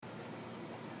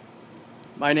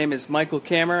My name is Michael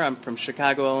Kammer. I'm from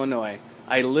Chicago, Illinois.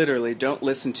 I literally don't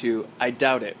listen to I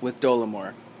Doubt It with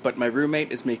Dollemocracy, but my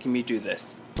roommate is making me do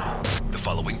this. The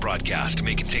following broadcast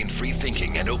may contain free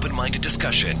thinking and open-minded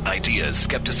discussion, ideas,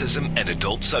 skepticism, and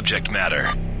adult subject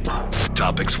matter.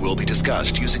 Topics will be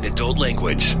discussed using adult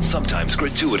language, sometimes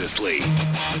gratuitously.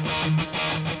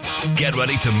 Get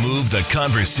ready to move the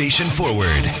conversation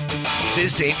forward.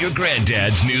 This ain't your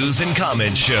granddad's news and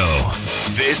comment show.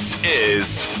 This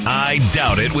is I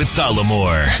Doubt It with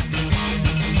Dollemocracy.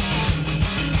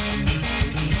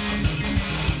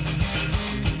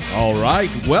 All right,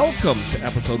 welcome to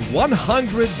episode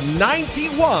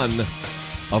 191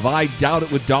 of I Doubt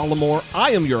It with Dollemocracy.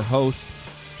 I am your host,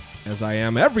 as I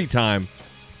am every time,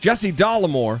 Jesse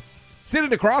Dollemocracy,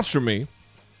 sitting across from me,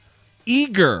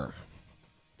 eager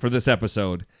for this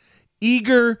episode,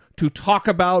 eager to talk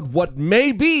about what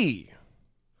may be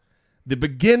the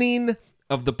beginning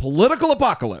of the political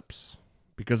apocalypse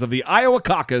because of the Iowa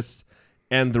Caucus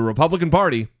and the Republican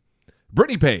Party,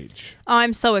 Brittany Page. Oh,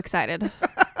 I'm so excited.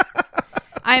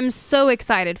 I'm so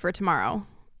excited for tomorrow.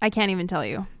 I can't even tell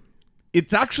you.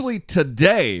 It's actually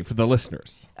today for the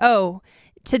listeners. Oh,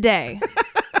 today.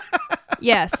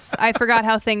 Yes, I forgot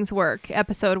how things work.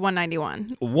 Episode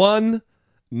 191.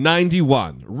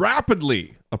 191.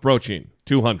 Rapidly approaching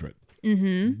 200.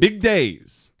 Mm-hmm. Big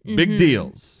days. Mm-hmm. Big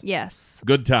deals. Yes.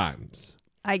 Good times.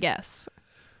 I guess.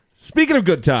 Speaking of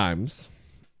good times.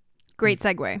 Great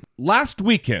segue. Last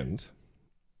weekend,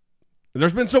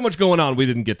 there's been so much going on, we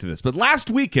didn't get to this. But last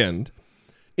weekend,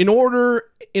 in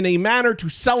a manner to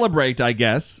celebrate, I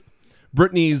guess,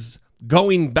 Brittany's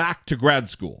going back to grad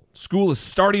school. School is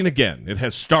starting again. It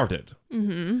has started.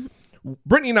 Mm-hmm.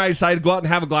 Brittany and I decided to go out and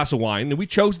have a glass of wine, and we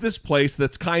chose this place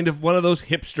that's kind of one of those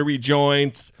hipstery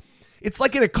joints. It's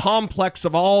like in a complex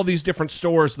of all these different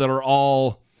stores that are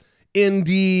all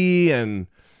indie and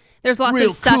there's lots real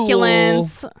of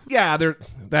succulents. Cool. Yeah,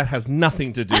 that has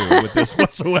nothing to do with this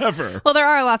whatsoever. Well, there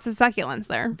are lots of succulents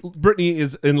there. Brittany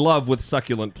is in love with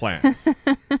succulent plants.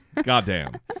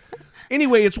 Goddamn.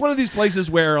 Anyway, it's one of these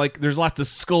places where like there's lots of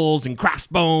skulls and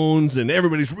crossbones and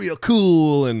everybody's real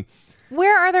cool. And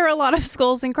where are there a lot of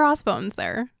skulls and crossbones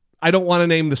there? I don't want to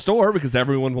name the store because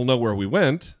everyone will know where we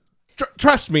went.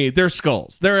 Trust me, there's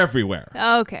skulls. They're everywhere.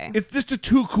 Okay. It's just a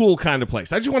too cool kind of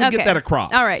place. I just want to get that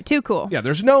across. All right, too cool. Yeah,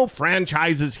 there's no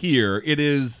franchises here. It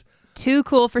is too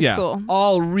cool for school.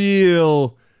 All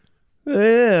real.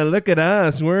 Yeah, look at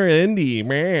us. We're indie,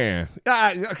 man.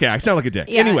 Okay, I sound like a dick.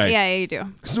 Yeah, anyway. Yeah, you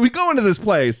do. So we go into this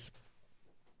place,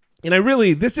 and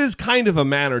this is kind of a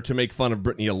manner to make fun of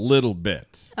Brittany a little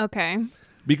bit. Okay.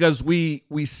 Because we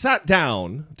sat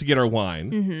down to get our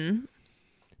wine, mm-hmm.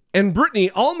 and Brittany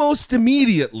almost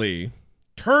immediately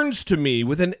turns to me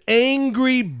with an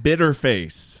angry, bitter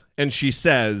face, and she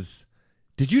says,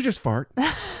 "Did you just fart?"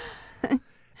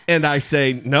 And I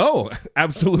say, "No,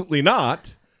 absolutely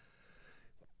not."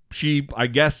 She, I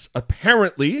guess,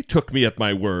 apparently took me at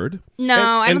my word. No,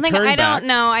 I don't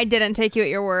know. I didn't take you at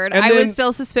your word. I was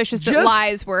still suspicious that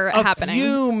lies were happening. A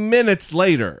few minutes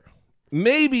later,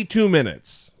 maybe 2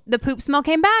 minutes, the poop smell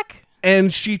came back.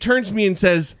 And she turns to me and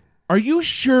says, "Are you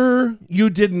sure you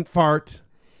didn't fart?"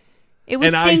 It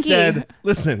was stinky. And I said,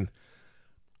 "Listen,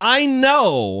 I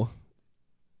know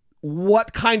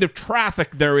what kind of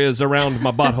traffic there is around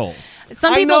my butthole.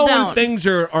 Some people I know don't. when things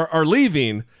are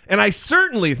leaving, and I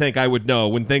certainly think I would know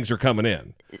when things are coming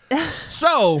in."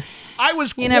 So I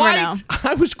was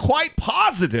quite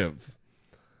positive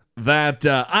that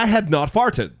I had not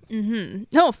farted. Mm-hmm.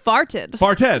 No,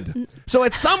 farted. So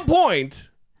at some point,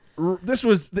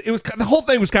 the whole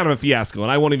thing was kind of a fiasco, and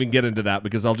I won't even get into that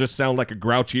because I'll just sound like a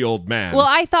grouchy old man. Well,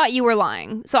 I thought you were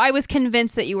lying, so I was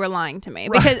convinced that you were lying to me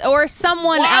or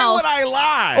someone else. Why would I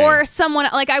lie? Or someone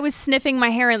like I was sniffing my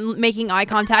hair and making eye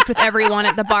contact with everyone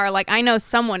at the bar. Like I know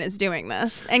someone is doing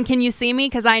this, and can you see me?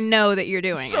 Because I know that you're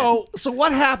doing it. So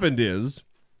what happened is,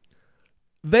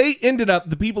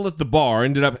 the people at the bar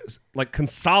ended up like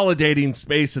consolidating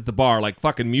space at the bar, like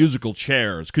fucking musical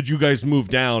chairs. Could you guys move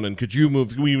down? And could you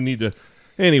move? We need to.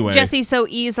 Anyway. Jesse's so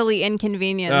easily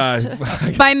inconvenienced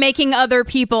by making other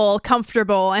people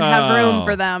comfortable and have room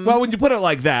for them. Well, when you put it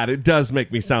like that, it does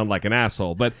make me sound like an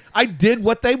asshole. But I did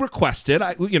what they requested,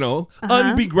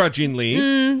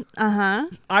 unbegrudgingly.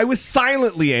 I was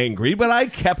silently angry, but I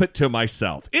kept it to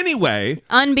myself. Anyway.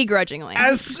 Unbegrudgingly.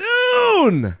 As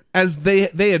soon as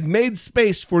they had made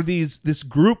space for this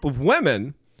group of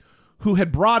women who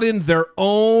had brought in their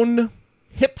own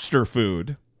hipster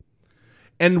food,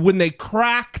 and when they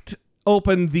cracked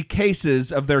open the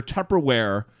cases of their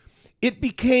Tupperware, it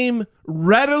became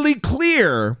readily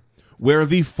clear where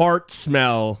the fart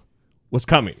smell was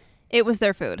coming. It was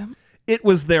their food. It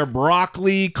was their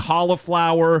broccoli,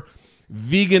 cauliflower,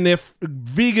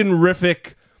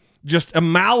 veganrific, just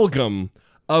amalgam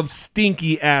of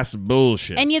stinky-ass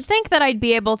bullshit. And you'd think that I'd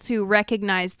be able to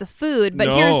recognize the food, but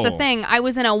here's the thing. I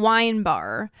was in a wine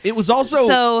bar. It was also...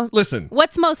 So, listen.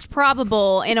 What's most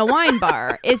probable in a wine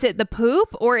bar? Is it the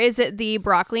poop or is it the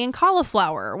broccoli and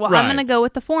cauliflower? Well, I'm going to go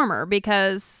with the former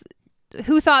because...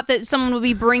 Who thought that someone would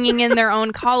be bringing in their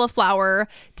own cauliflower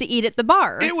to eat at the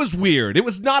bar? It was weird. It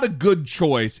was not a good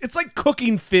choice. It's like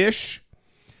cooking fish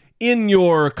in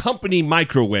your company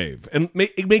microwave and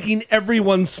making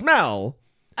everyone smell.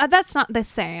 That's not the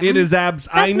same. It is That's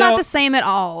I know not the same at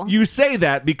all. You say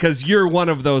that because you're one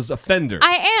of those offenders.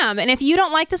 I am, and if you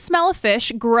don't like the smell of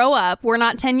fish, grow up. We're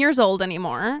not 10 years old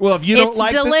anymore. Well, if you don't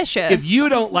like delicious. If you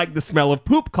don't like the smell of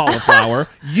poop cauliflower,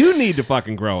 you need to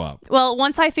fucking grow up. Well,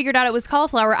 once I figured out it was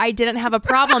cauliflower, I didn't have a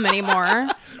problem anymore.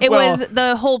 It was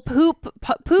the whole poop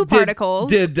particles.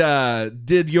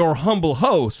 Did your humble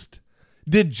host,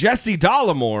 did Jesse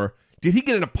Dollemocracy, did he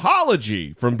get an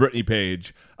apology from Brittany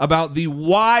Page about the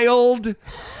wild,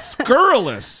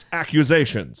 scurrilous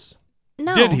accusations?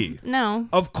 No. Did he? No.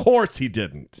 Of course he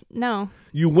didn't. No.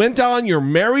 You went on your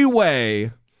merry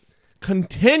way,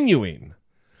 continuing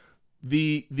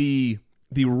the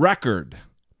record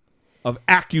of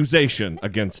accusation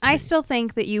against me. I still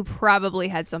think that you probably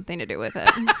had something to do with it.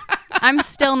 I'm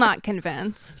still not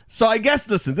convinced. So I guess,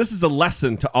 listen, this is a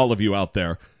lesson to all of you out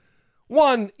there.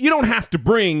 One, you don't have to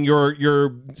bring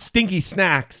your stinky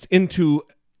snacks into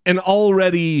an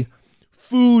already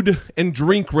food and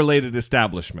drink related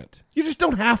establishment. You just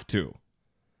don't have to.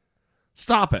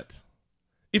 Stop it.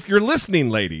 If you're listening,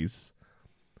 ladies,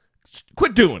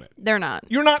 quit doing it. They're not.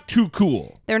 You're not too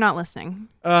cool. They're not listening.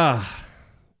 Bothered.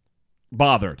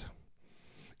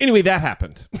 Anyway, that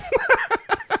happened.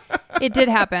 It did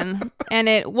happen, and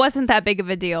it wasn't that big of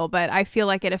a deal, but I feel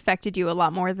like it affected you a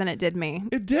lot more than it did me.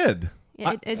 It did.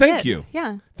 It thank did. you.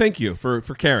 Yeah. Thank you for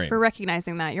caring. For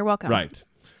recognizing that. You're welcome. Right.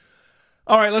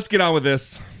 All right, let's get on with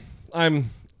this.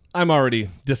 I'm already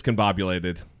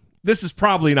discombobulated. This is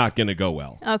probably not going to go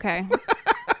well. Okay.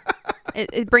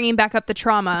 Bringing back up the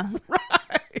trauma.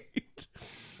 Right.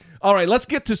 All right, let's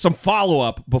get to some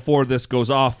follow-up before this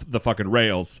goes off the fucking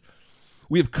rails.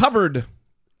 We have covered,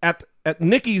 at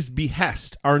Nikki's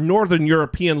behest, our Northern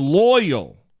European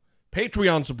loyal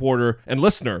Patreon supporter and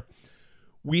listener.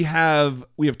 We have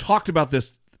talked about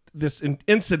this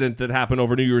incident that happened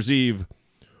over New Year's Eve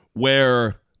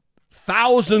where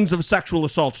thousands of sexual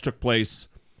assaults took place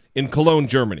in Cologne,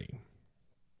 Germany.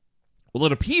 Well,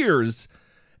 it appears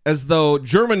as though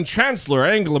German Chancellor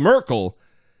Angela Merkel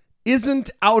isn't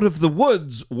out of the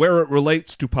woods where it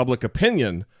relates to public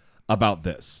opinion about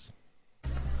this.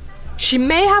 She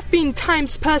may have been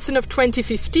Times Person of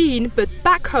 2015, but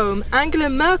back home, Angela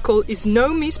Merkel is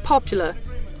no Miss Popular.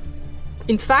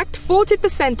 In fact,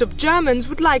 40% of Germans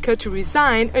would like her to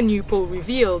resign, a new poll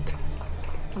revealed.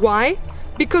 Why?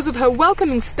 Because of her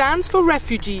welcoming stance for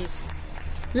refugees.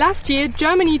 Last year,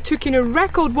 Germany took in a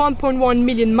record 1.1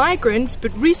 million migrants,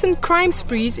 but recent crime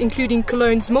sprees, including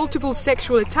Cologne's multiple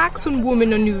sexual attacks on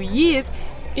women on New Year's,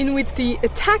 in which the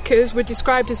attackers were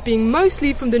described as being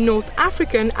mostly from the North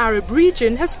African Arab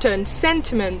region, has turned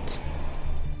sentiment.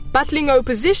 Battling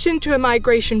opposition to her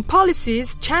migration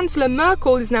policies, Chancellor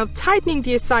Merkel is now tightening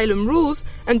the asylum rules,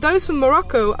 and those from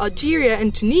Morocco, Algeria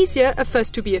and Tunisia are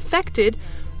first to be affected,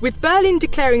 with Berlin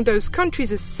declaring those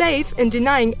countries as safe and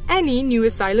denying any new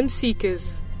asylum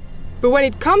seekers. But when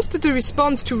it comes to the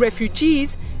response to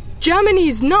refugees, Germany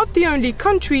is not the only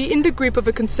country in the grip of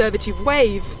a conservative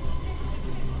wave.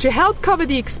 To help cover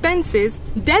the expenses,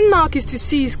 Denmark is to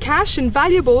seize cash and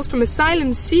valuables from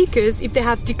asylum seekers if they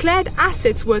have declared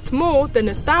assets worth more than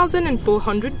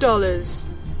 $1,400.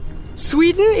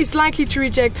 Sweden is likely to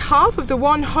reject half of the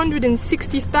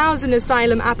 160,000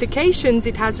 asylum applications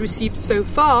it has received so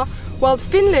far, while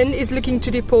Finland is looking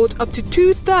to deport up to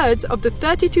 2/3 of the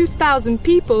 32,000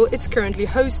 people it's currently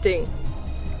hosting.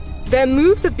 Their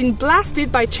moves have been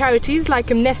blasted by charities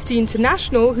like Amnesty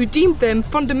International, who deemed them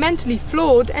fundamentally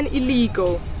flawed and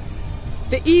illegal.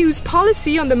 The EU's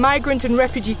policy on the migrant and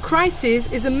refugee crisis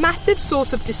is a massive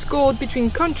source of discord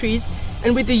between countries,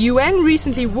 and with the UN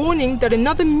recently warning that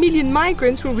another million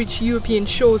migrants will reach European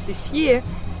shores this year,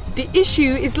 the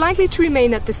issue is likely to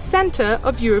remain at the center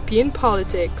of European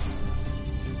politics.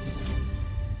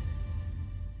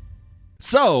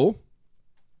 So,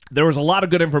 there was a lot of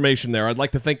good information there. I'd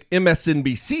like to thank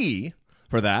MSNBC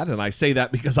for that, and I say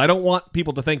that because I don't want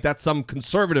people to think that's some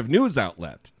conservative news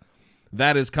outlet.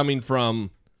 That is coming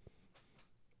from,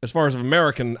 as far as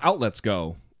American outlets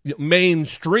go,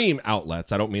 mainstream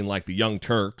outlets. I don't mean like the Young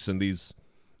Turks and these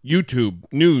YouTube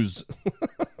news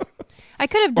I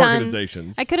could have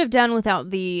done without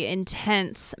the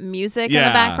intense music in the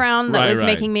background that was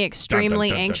making me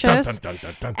extremely anxious.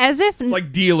 As if it's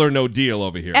like Deal or No Deal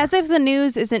over here. As if the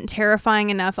news isn't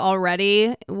terrifying enough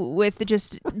already with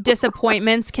just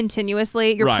disappointments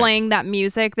continuously. You're playing that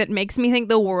music that makes me think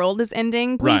the world is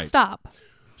ending. Please stop.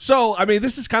 So, I mean,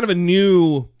 this is kind of a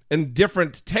new and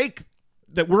different take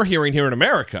that we're hearing here in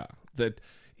America. That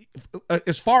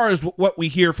as far as what we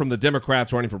hear from the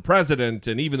Democrats running for president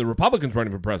and even the Republicans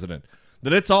running for president,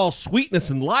 that it's all sweetness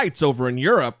and lights over in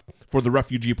Europe for the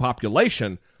refugee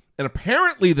population. And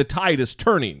apparently the tide is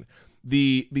turning.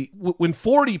 When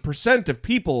 40% of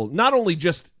people not only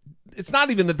just, it's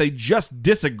not even that they just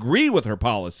disagree with her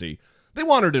policy, they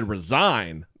want her to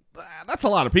resign. That's a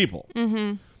lot of people.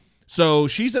 Mm-hmm. So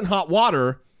she's in hot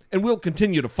water, and we'll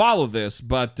continue to follow this,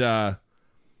 but,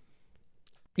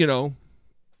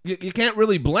 you can't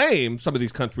really blame some of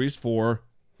these countries for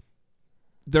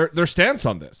their stance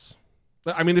on this.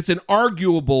 I mean, it's an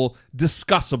arguable,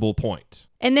 discussable point.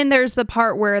 And then there's the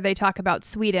part where they talk about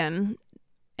Sweden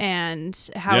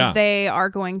and how they are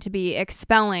going to be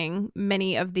expelling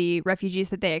many of the refugees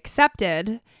that they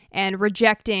accepted and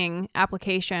rejecting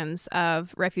applications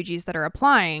of refugees that are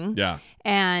applying. Yeah.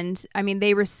 And, I mean,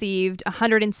 they received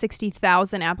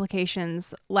 160,000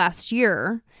 applications last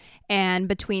year, and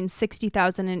between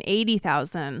 60,000 and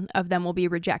 80,000 of them will be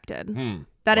rejected.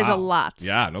 That is a lot.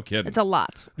 Yeah, no kidding. It's a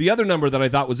lot. The other number that I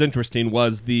thought was interesting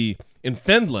was in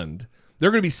Finland,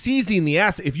 they're going to be seizing the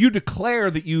asset. If you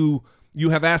declare that you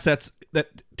have assets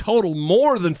that total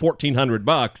more than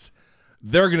 $1,400,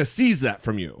 they're going to seize that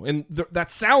from you. And that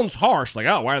sounds harsh, like,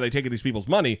 oh, why are they taking these people's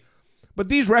money? But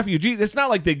these refugees, it's not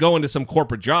like they go into some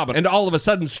corporate job and all of a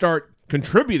sudden start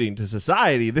contributing to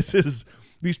society. These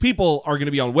people are going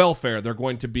to be on welfare. They're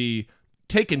going to be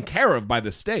taken care of by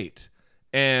the state.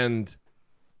 And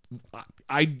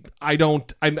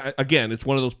again, it's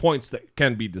one of those points that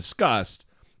can be discussed.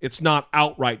 It's not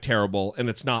outright terrible and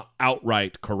it's not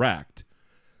outright correct.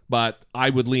 But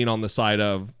I would lean on the side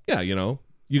of, we're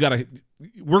going to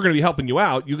be helping you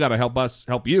out. You got to help us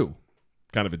help you,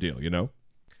 kind of a deal,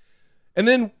 And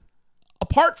then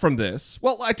apart from this,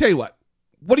 well, I tell you what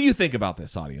do you think about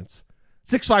this, audience?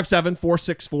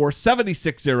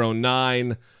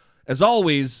 657-464-7609. As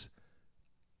always,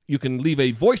 you can leave a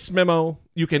voice memo.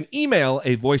 You can email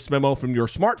a voice memo from your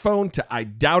smartphone to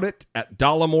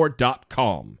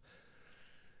idoubitit@dollemore.com.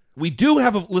 We do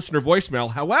have a listener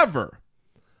voicemail. However,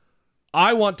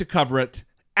 I want to cover it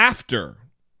after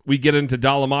we get into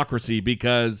Dollemocracy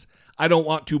because I don't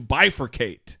want to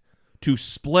bifurcate, to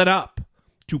split up,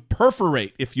 to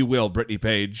perforate, if you will, Brittany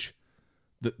Page,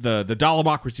 the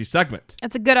Dollemocracy segment.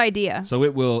 That's a good idea. So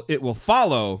it will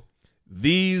follow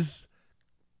these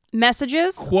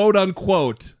messages, quote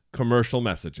unquote, commercial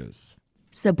messages.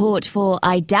 Support for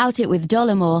I Doubt It with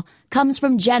Dollemore comes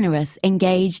from generous,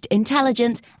 engaged,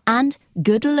 intelligent, and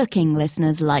good-looking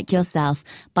listeners like yourself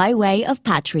by way of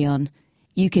Patreon.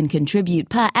 You can contribute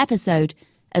per episode,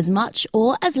 as much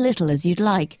or as little as you'd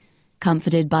like,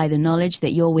 comforted by the knowledge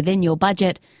that you're within your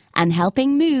budget and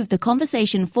helping move the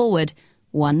conversation forward,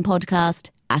 one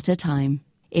podcast at a time.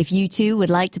 If you too would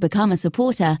like to become a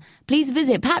supporter, please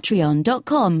visit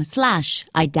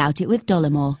patreon.com/I Doubt It with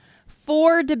Dollemore.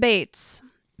 4 debates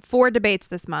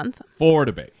this month. 4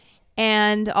 debates.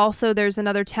 And also there's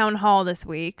another town hall this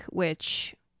week,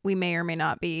 which we may or may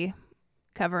not be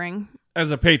covering.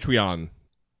 As a Patreon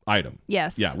item.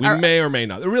 Yes. Yeah, we may or may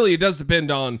not. It does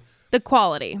depend on the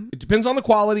quality. It depends on the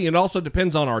quality, and also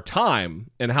depends on our time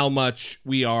and how much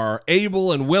we are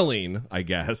able and willing, I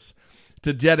guess,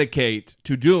 to dedicate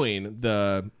to doing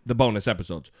the bonus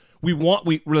episodes. We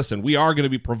are going to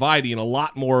be providing a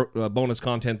lot more bonus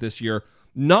content this year,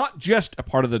 not just a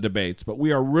part of the debates, but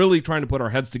we are really trying to put our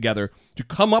heads together to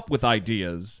come up with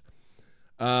ideas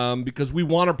because we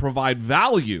want to provide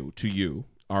value to you,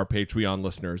 our Patreon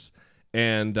listeners.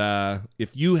 And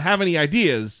if you have any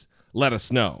ideas, let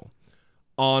us know.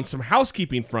 On some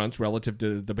housekeeping fronts relative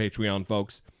to the Patreon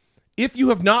folks, if you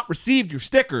have not received your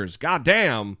stickers,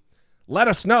 goddamn, let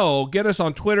us know. Get us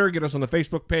on Twitter, get us on the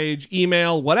Facebook page,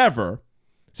 email, whatever.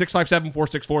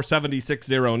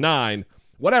 657-464-7609.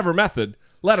 Whatever method,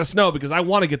 let us know because I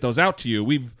want to get those out to you.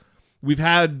 We've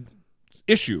had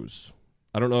issues.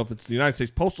 I don't know if it's the United States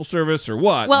Postal Service or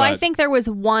what. Well, I think there was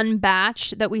one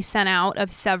batch that we sent out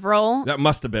of several. That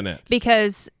must have been it.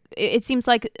 Because it seems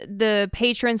like the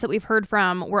patrons that we've heard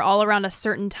from were all around a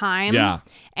certain time. Yeah.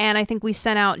 And I think we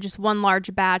sent out just one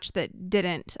large batch that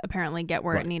didn't apparently get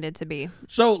where it needed to be.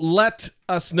 So let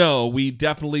us know. We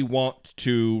definitely want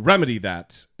to remedy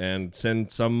that and send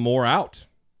some more out.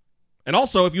 And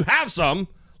also, if you have some,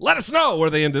 let us know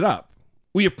where they ended up.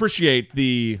 We appreciate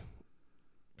the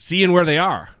seeing where they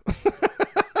are.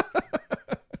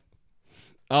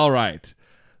 All right.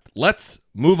 Let's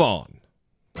move on.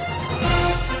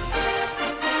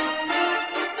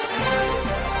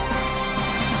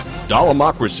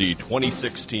 Dollemocracy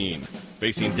 2016.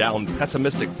 Facing down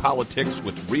pessimistic politics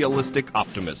with realistic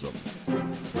optimism.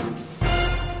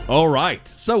 All right.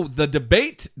 So the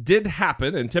debate did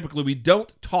happen, and typically we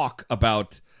don't talk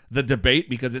about the debate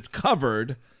because it's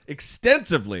covered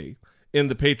extensively in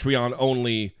the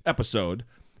Patreon-only episode.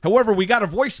 However, we got a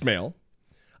voicemail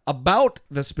about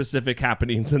the specific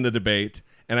happenings in the debate,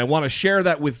 and I want to share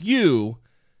that with you,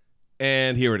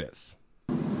 and here it is.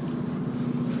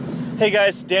 Hey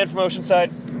guys, Dan from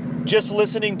Oceanside. Just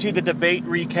listening to the debate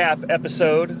recap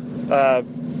episode,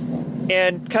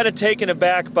 and kind of taken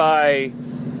aback by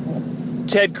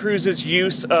Ted Cruz's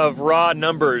use of raw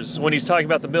numbers when he's talking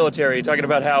about the military, talking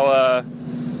about how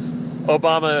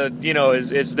Obama,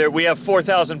 is there. We have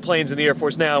 4,000 planes in the Air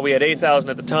Force now. We had 8,000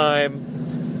 at the time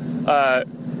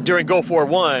during Gulf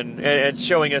War I, and it's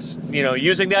showing us,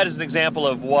 using that as an example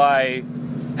of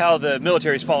how the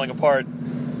military is falling apart.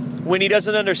 When he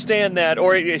doesn't understand that,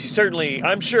 or certainly,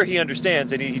 I'm sure he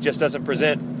understands it, he just doesn't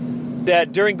present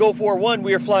that during Gulf War I,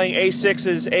 we were flying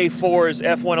A6s, A4s,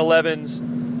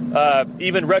 F-111s,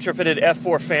 even retrofitted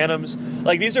F-4 Phantoms.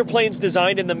 Like, these are planes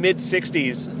designed in the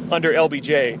mid-'60s under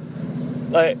LBJ.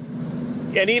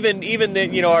 And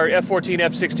even our F-14,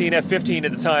 F-16, F-15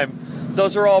 at the time,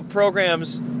 those are all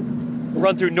programs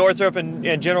run through Northrop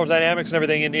and General Dynamics and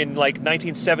everything in like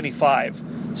 1975.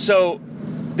 So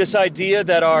this idea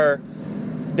that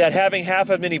having half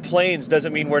as many planes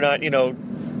doesn't mean we're not,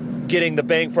 getting the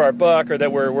bang for our buck or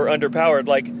that we're underpowered.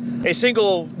 Like, a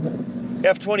single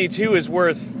F-22 is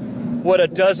worth what a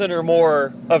dozen or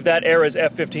more of that era's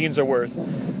F-15s are worth.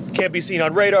 Can't be seen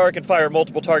on radar, can fire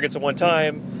multiple targets at one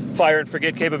time, fire and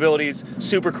forget capabilities,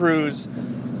 super cruise.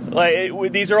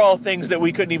 These are all things that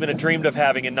we couldn't even have dreamed of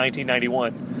having in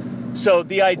 1991. So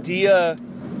the idea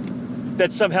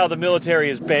that somehow the military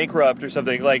is bankrupt or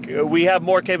something, like, we have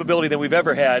more capability than we've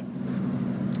ever had.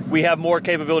 We have more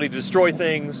capability to destroy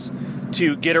things,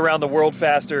 to get around the world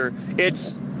faster.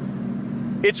 It's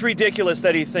ridiculous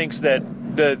that he thinks that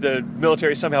the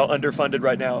military is somehow underfunded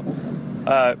right now.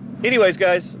 Anyways,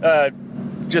 guys, I'm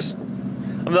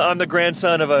the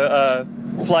grandson of a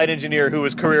flight engineer who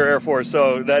was career Air Force,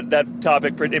 so that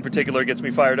topic in particular gets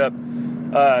me fired up.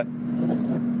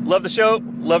 Love the show.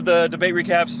 Love the debate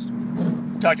recaps.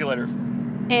 Talk to you later.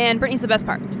 And Brittany's the best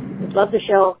part. Love the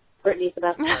show. Brittany's the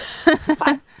best part.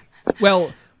 Bye.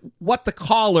 Well, what the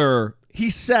caller, he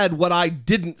said what I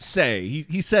didn't say.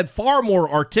 He said far more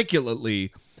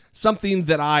articulately something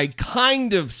that I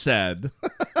kind of said.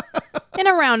 In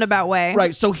a roundabout way.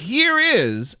 Right. So here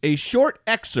is a short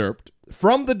excerpt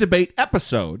from the debate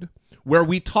episode where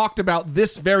we talked about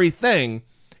this very thing,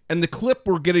 and the clip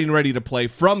we're getting ready to play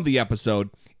from the episode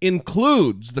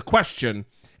includes the question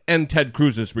and Ted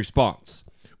Cruz's response.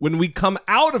 When we come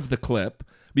out of the clip,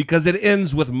 because it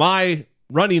ends with my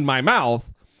running my mouth,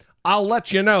 I'll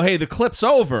let you know, hey, the clip's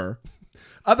over.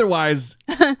 Otherwise,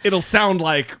 it'll sound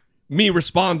like me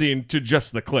responding to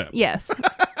just the clip. Yes.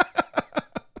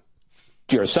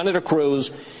 You're Senator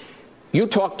Cruz. You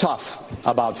talk tough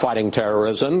about fighting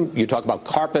terrorism. You talk about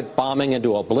carpet bombing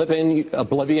into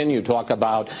oblivion. You talk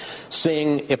about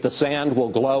seeing if the sand will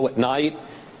glow at night.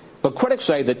 But critics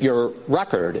say that your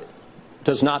record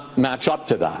does not match up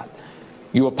to that.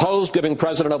 You opposed giving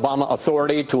President Obama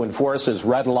authority to enforce his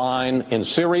red line in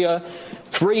Syria.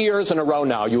 3 years in a row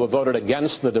now, you have voted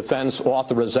against the Defense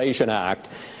Authorization Act.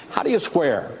 How do you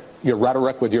square your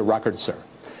rhetoric with your record, sir?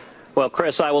 Well,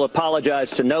 Chris, I will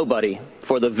apologize to nobody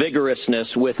for the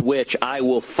vigorousness with which I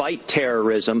will fight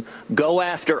terrorism, go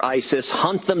after ISIS,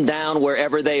 hunt them down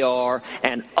wherever they are,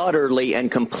 and utterly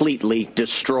and completely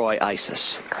destroy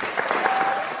ISIS.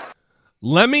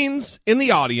 Lemmings in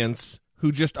the audience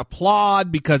who just applaud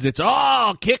because it's,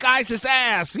 kick ISIS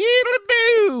ass.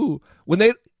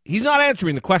 He's not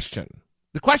answering the question.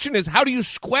 The question is, how do you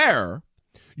square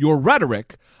your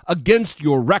rhetoric against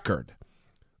your record?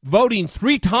 Voting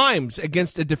 3 times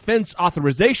against a defense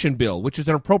authorization bill, which is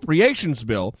an appropriations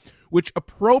bill, which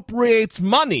appropriates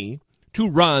money to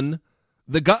run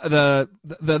the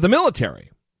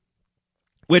military.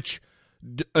 Which,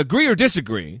 agree or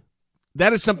disagree,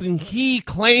 that is something he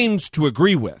claims to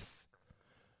agree with.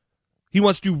 He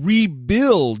wants to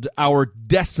rebuild our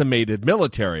decimated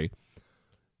military,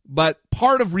 but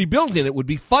part of rebuilding it would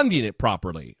be funding it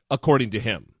properly, according to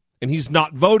him. And he's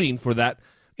not voting for that.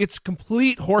 It's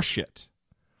complete horseshit.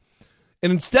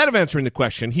 And instead of answering the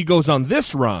question, he goes on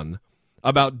this run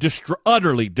about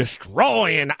utterly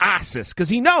destroying ISIS because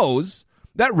he knows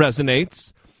that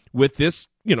resonates with this,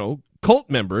 cult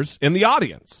members in the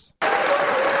audience.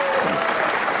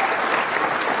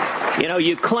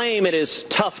 You claim it is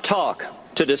tough talk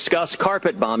to discuss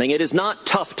carpet bombing. It is not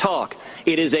tough talk.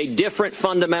 It is a different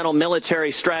fundamental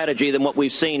military strategy than what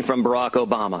we've seen from Barack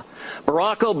Obama.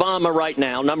 Barack Obama right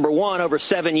now, number one, over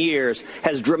 7 years,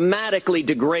 has dramatically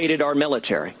degraded our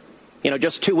military.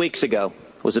 Just 2 weeks ago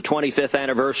was the 25th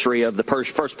anniversary of the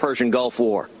first Persian Gulf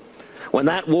War. When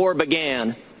that war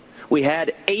began, we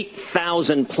had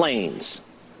 8,000 planes.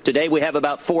 Today we have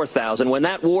about 4,000. When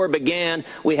that war began,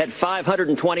 we had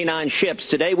 529 ships.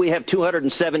 Today we have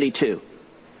 272.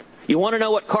 You want to know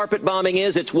what carpet bombing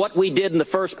is? It's what we did in the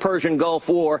first Persian Gulf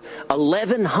War.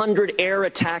 1,100 air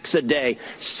attacks a day.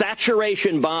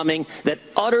 Saturation bombing that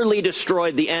utterly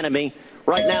destroyed the enemy.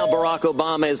 Right now, Barack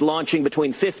Obama is launching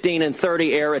between 15 and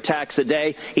 30 air attacks a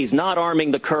day. He's not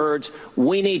arming the Kurds.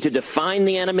 We need to define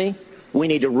the enemy. We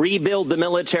need to rebuild the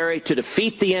military to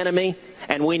defeat the enemy.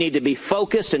 And we need to be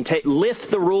focused and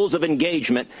lift the rules of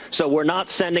engagement so we're not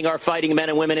sending our fighting men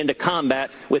and women into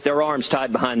combat with their arms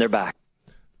tied behind their back.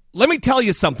 Let me tell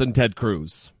you something, Ted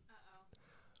Cruz.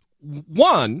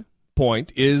 One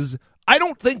point is, I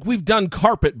don't think we've done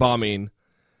carpet bombing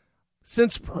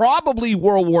since probably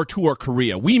World War II or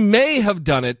Korea. We may have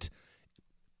done it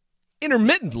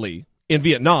intermittently in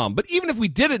Vietnam, but even if we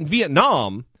did it in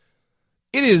Vietnam,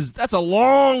 that's a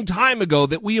long time ago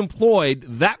that we employed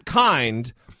that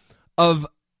kind of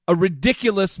a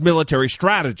ridiculous military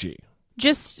strategy.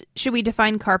 Should we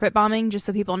define carpet bombing just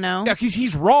so people know? Yeah, because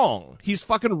he's wrong. He's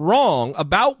fucking wrong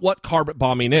about what carpet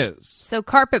bombing is. So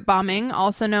carpet bombing,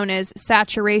 also known as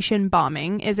saturation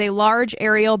bombing, is a large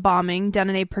aerial bombing done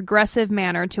in a progressive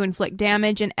manner to inflict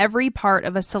damage in every part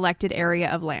of a selected area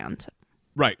of land.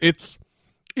 Right. It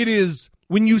is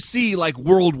when you see like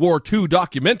World War II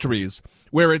documentaries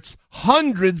where it's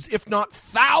hundreds, if not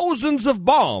thousands of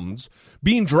bombs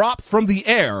being dropped from the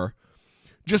air,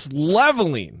 just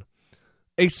leveling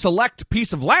a select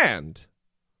piece of land.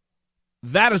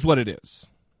 That is what it is.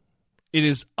 It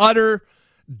is utter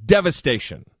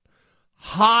devastation.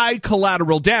 High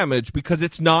collateral damage because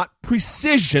it's not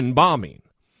precision bombing.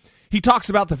 He talks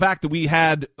about the fact that we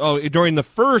had, during the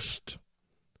first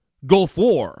Gulf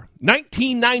War,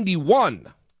 1991,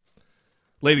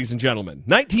 ladies and gentlemen,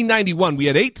 1991, we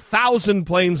had 8,000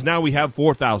 planes, now we have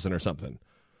 4,000 or something.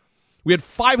 We had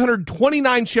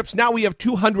 529 ships, now we have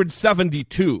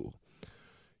 272.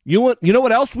 You know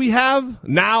what else we have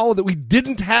now that we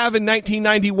didn't have in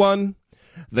 1991?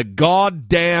 The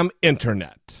goddamn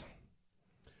internet.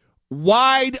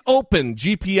 Wide open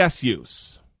GPS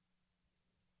use.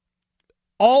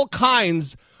 All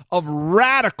kinds of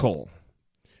radical,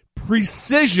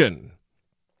 precision,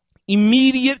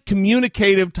 immediate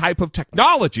communicative type of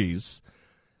technologies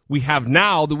we have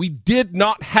now that we did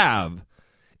not have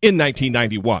in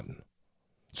 1991.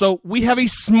 So we have a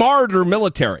smarter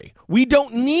military. We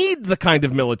don't need the kind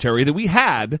of military that we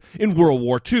had in World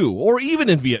War II or even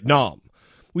in Vietnam.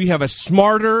 We have a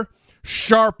smarter,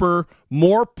 sharper,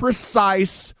 more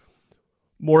precise,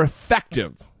 more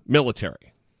effective military.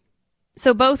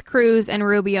 So both Cruz and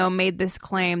Rubio made this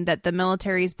claim that the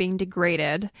military is being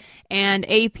degraded, and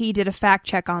AP did a fact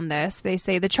check on this. They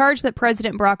say the charge that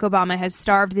President Barack Obama has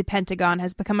starved the Pentagon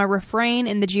has become a refrain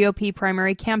in the GOP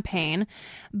primary campaign,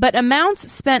 but amounts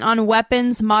spent on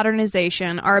weapons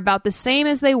modernization are about the same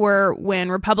as they were when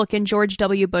Republican George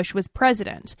W. Bush was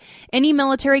president. Any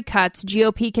military cuts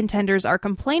GOP contenders are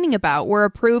complaining about were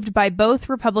approved by both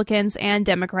Republicans and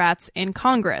Democrats in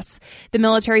Congress. The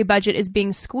military budget is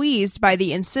being squeezed by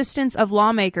the insistence of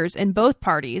lawmakers in both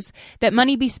parties that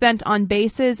money be spent on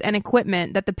bases and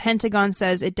equipment that the Pentagon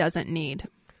says it doesn't need.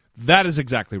 That is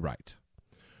exactly right.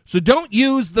 So don't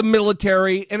use the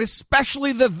military, and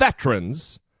especially the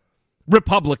veterans,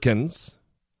 Republicans,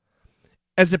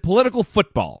 as a political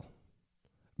football.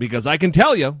 Because I can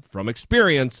tell you, from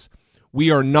experience,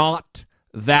 we are not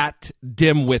that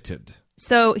dim-witted.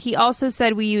 So he also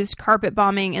said we used carpet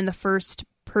bombing in the first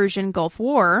Persian Gulf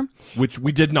War. Which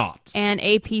we did not. And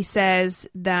AP says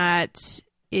that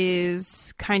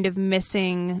is kind of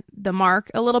missing the mark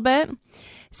a little bit.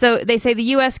 So they say the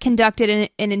U.S. conducted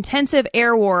an intensive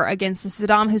air war against the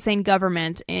Saddam Hussein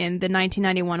government in the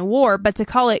 1991 war, but to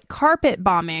call it carpet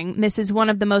bombing misses one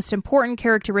of the most important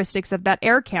characteristics of that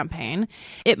air campaign.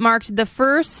 It marked the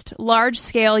first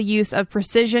large-scale use of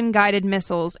precision-guided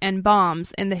missiles and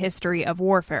bombs in the history of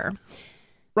warfare.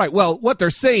 Right. Well, what they're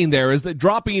saying there is that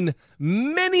dropping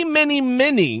many, many,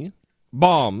 many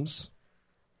bombs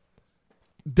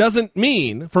doesn't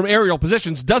mean, from aerial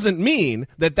positions, doesn't mean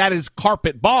that is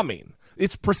carpet bombing.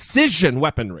 It's precision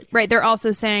weaponry. Right. They're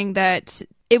also saying that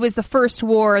it was the first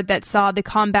war that saw the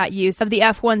combat use of the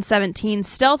F-117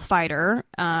 stealth fighter.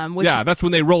 That's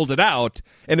when they rolled it out,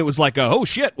 and it was like, oh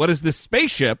shit, what is this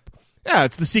spaceship? Yeah,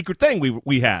 it's the secret thing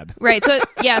we had. Right. So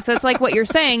so it's like what you're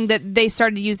saying, that they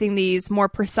started using these more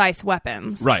precise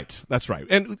weapons. Right. That's right.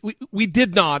 And we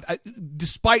did not,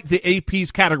 despite the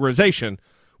AP's categorization,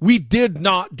 we did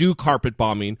not do carpet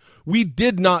bombing. We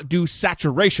did not do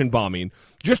saturation bombing.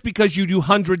 Just because you do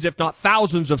hundreds, if not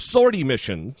thousands, of sortie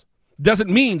missions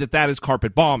doesn't mean that is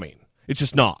carpet bombing. It's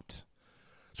just not.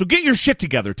 So get your shit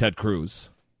together, Ted Cruz.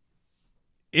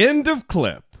 End of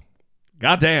clip.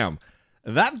 Goddamn.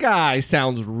 That guy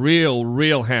sounds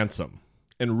real handsome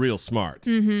and real smart.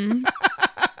 Mm-hmm.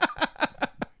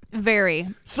 Very.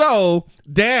 So,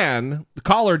 Dan, the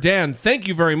caller Dan, thank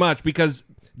you very much, because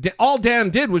all Dan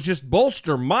did was just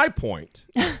bolster my point.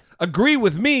 Agree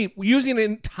with me using an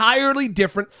entirely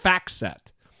different fact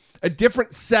set. A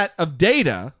different set of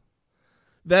data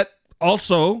that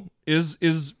also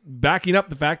is backing up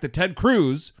the fact that Ted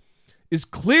Cruz is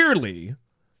clearly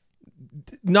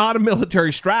not a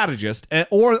military strategist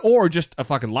or just a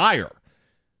fucking liar.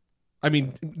 I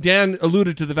mean, Dan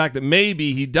alluded to the fact that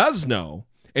maybe he does know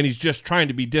and he's just trying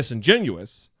to be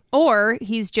disingenuous. Or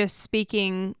he's just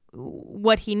speaking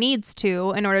what he needs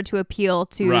to in order to appeal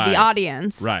to the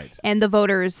audience and the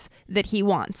voters that he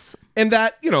wants. And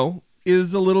that,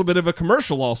 is a little bit of a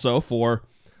commercial also for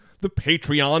the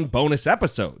Patreon bonus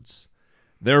episodes.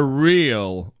 They're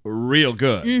real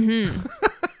good. Mm-hmm.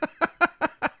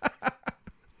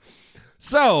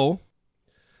 So,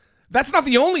 that's not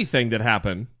the only thing that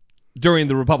happened during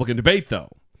the Republican debate, though.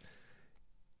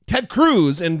 Ted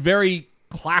Cruz, in very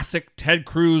classic Ted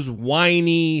Cruz,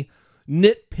 whiny,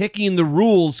 nitpicking the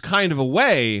rules kind of a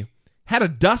way, had a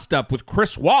dust-up with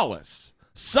Chris Wallace,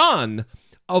 son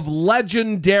of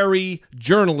legendary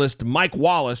journalist Mike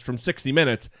Wallace from 60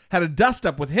 Minutes, had a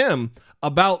dust-up with him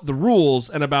about the rules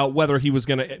and about whether he was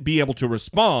going to be able to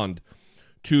respond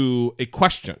to a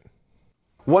question.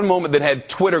 One moment that had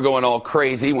Twitter going all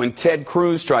crazy when Ted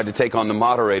Cruz tried to take on the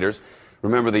moderators.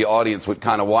 Remember, the audience went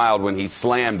kind of wild when he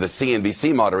slammed the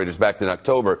CNBC moderators back in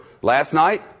October. Last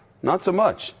night, not so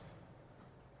much.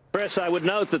 Chris, I would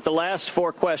note that the last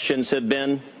 4 questions have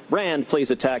been: Rand,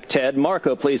 please attack Ted.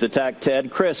 Marco, please attack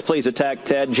Ted. Chris, please attack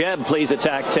Ted. Jeb, please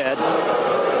attack Ted.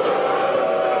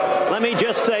 Let me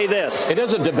just say this. It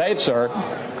is a debate, sir.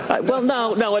 Well,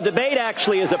 no, a debate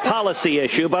actually is a policy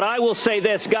issue, but I will say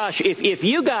this, gosh, if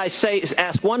you guys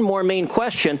ask one more mean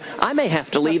question, I may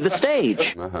have to leave the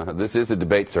stage. This is a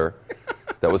debate, sir.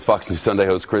 That was Fox News Sunday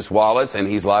host Chris Wallace, and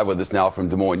he's live with us now from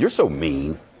Des Moines. You're so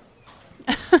mean.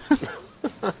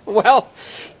 Well,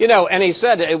 and he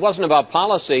said it wasn't about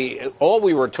policy. All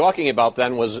we were talking about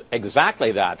then was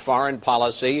exactly that, foreign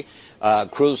policy,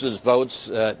 Cruz's votes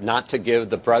not to give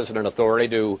the president authority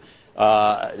to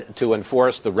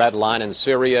enforce the red line in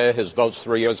Syria, his votes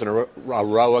 3 years in a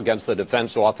row against the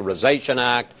Defense Authorization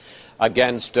Act,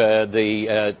 against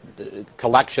the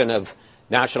collection of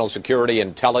national security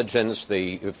intelligence,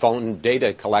 the phone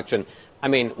data collection. I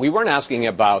mean, we weren't asking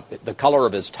about the color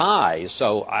of his tie,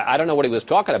 so I don't know what he was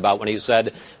talking about when he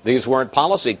said these weren't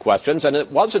policy questions, and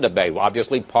it was a debate.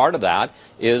 Obviously, part of that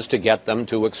is to get them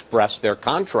to express their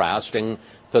contrasting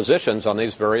positions on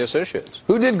these various issues.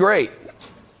 Who did great?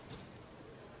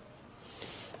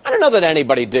 I don't know that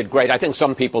anybody did great. I think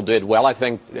some people did well. I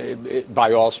think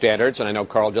by all standards, and I know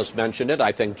Carl just mentioned it,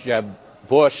 I think Jeb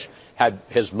Bush had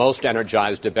his most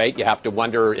energized debate. You have to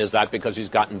wonder, is that because he's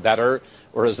gotten better,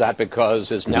 or is that because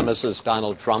his nemesis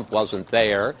Donald Trump wasn't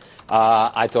there?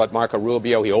 I thought Marco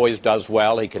Rubio, he always does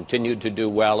well. He continued to do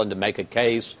well and to make a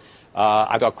case.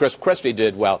 I thought Chris Christie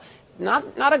did well.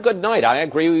 Not a good night. I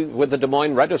agree with the Des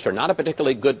Moines Register. Not a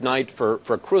particularly good night for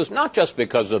Cruz, not just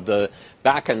because of the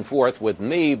back and forth with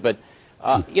me, but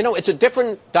it's a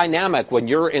different dynamic when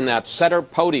you're in that center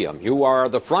podium. You are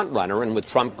the front runner, and with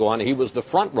Trump gone, he was the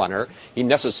front runner. He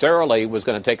necessarily was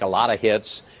going to take a lot of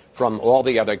hits from all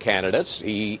the other candidates.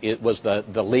 It was the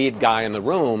lead guy in the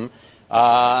room,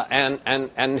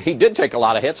 and he did take a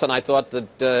lot of hits, and I thought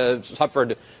that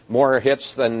suffered more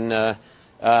hits than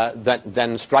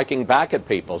striking back at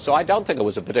people. So I don't think it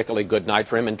was a particularly good night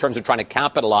for him in terms of trying to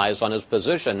capitalize on his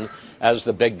position as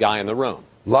the big guy in the room.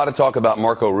 A lot of talk about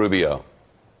Marco Rubio.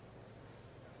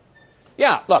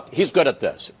 Yeah, look, he's good at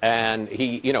this. And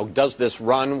he, does this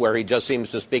run where he just seems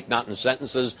to speak not in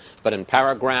sentences, but in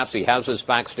paragraphs. He has his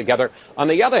facts together. On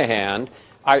the other hand,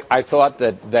 I thought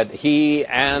that he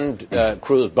and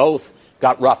Cruz both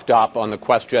got roughed up on the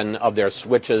question of their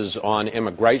switches on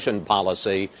immigration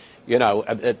policy.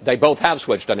 They both have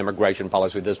switched on immigration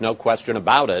policy. There's no question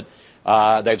about it.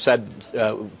 They've said,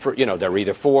 they're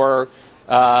either for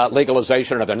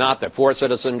legalization or they're not. They're for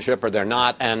citizenship or they're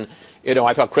not. And,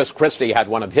 I thought Chris Christie had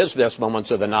one of his best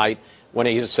moments of the night when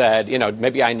he said,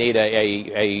 maybe I need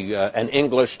an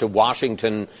English to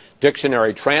Washington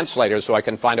dictionary translator so I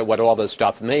can find out what all this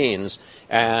stuff means.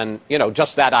 And,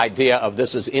 just that idea of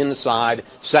this is inside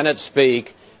Senate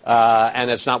speak,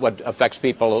 and it's not what affects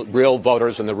people, real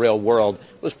voters in the real world,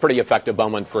 was a pretty effective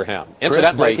moment for him.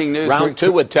 Incidentally, breaking news. round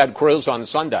 2 with Ted Cruz on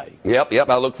Sunday. Yep.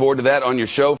 I look forward to that on your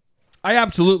show. I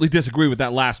absolutely disagree with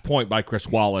that last point by Chris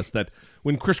Wallace, that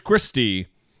when Chris Christie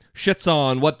shits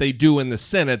on what they do in the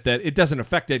Senate, that it doesn't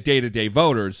affect day-to-day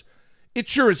voters. It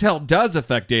sure as hell does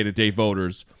affect day-to-day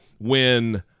voters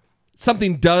when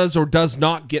something does or does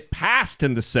not get passed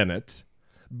in the Senate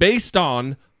based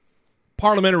on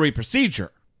parliamentary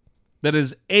procedure that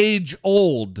is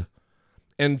age-old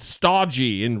and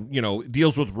stodgy and,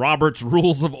 deals with Robert's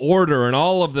Rules of Order and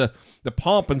all of the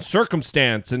pomp and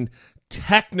circumstance and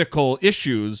technical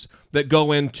issues that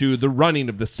go into the running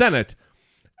of the Senate.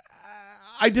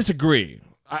 I disagree.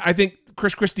 I think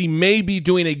Chris Christie may be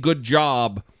doing a good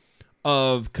job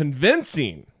of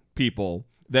convincing people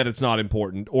that it's not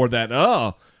important, or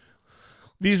that,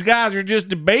 these guys are just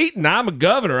debating. I'm a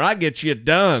governor. I get you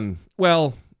done.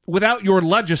 Well, without your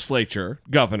legislature,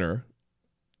 governor,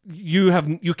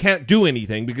 you can't do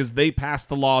anything because they pass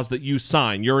the laws that you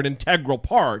sign. You're an integral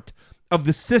part of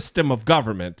the system of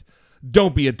government.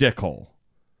 Don't be a dickhole.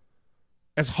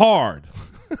 As hard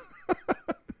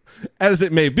as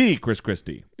it may be, Chris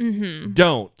Christie,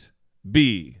 don't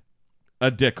be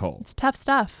a dickhole. It's tough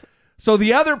stuff. So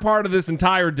the other part of this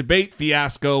entire debate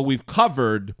fiasco we've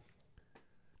covered.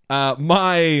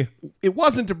 It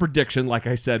wasn't a prediction, like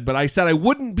I said, but I said I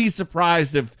wouldn't be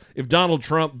surprised if Donald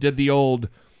Trump did the old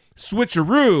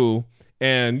switcheroo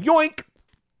and yoink,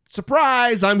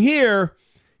 surprise, I'm here.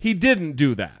 He didn't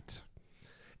do that.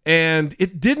 And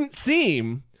it didn't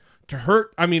seem to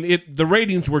hurt. I mean, the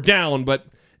ratings were down, but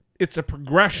it's a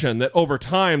progression that over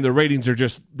time the ratings are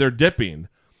they're dipping.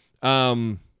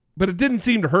 But it didn't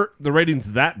seem to hurt the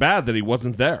ratings that bad that he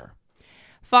wasn't there.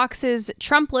 Fox's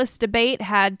Trumpless debate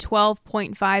had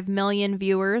 12.5 million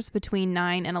viewers between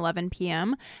 9 and 11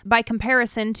 p.m. By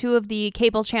comparison, two of the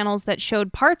cable channels that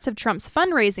showed parts of Trump's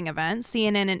fundraising event,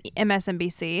 CNN and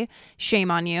MSNBC,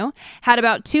 shame on you, had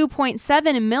about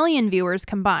 2.7 million viewers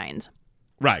combined.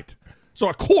 Right. So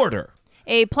a quarter.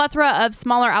 A plethora of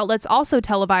smaller outlets also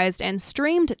televised and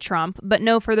streamed Trump, but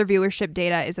no further viewership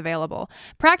data is available.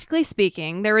 Practically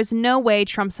speaking, there is no way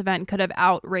Trump's event could have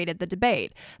outrated the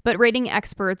debate, but rating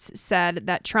experts said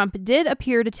that Trump did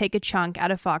appear to take a chunk out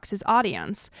of Fox's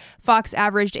audience. Fox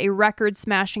averaged a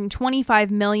record-smashing 25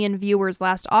 million viewers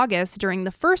last August during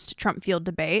the first Trump field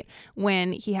debate,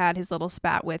 when he had his little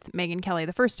spat with Megyn Kelly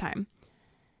the first time.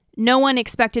 No one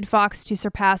expected Fox to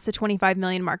surpass the 25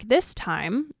 million mark this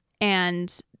time,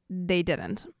 and they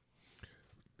didn't.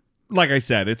 Like I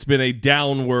said, it's been a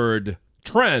downward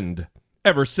trend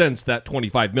ever since that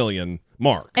 25 million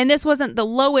mark. And this wasn't the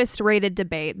lowest rated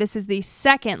debate. This is the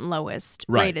second lowest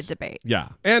rated debate. Yeah.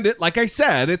 And like I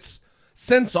said, it's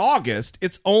since August,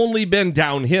 it's only been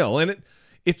downhill. And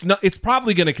it's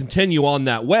probably going to continue on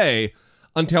that way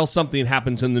until something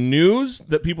happens in the news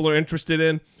that people are interested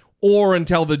in, or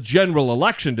until the general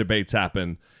election debates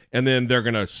happen. And then they're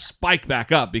going to spike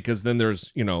back up because then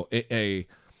there's, an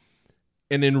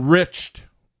enriched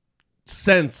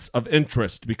sense of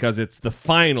interest because it's the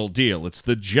final deal. It's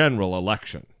the general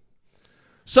election.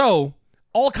 So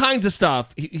all kinds of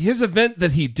stuff, his event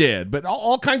that he did, but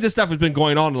all kinds of stuff has been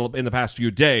going on in the past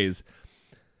few days.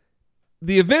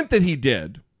 The event that he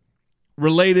did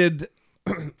related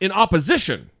in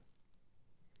opposition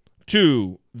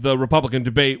to the Republican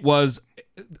debate was...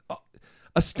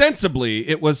 ostensibly,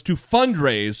 it was to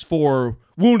fundraise for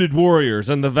wounded warriors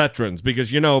and the veterans because,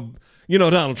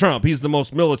 Donald Trump, he's the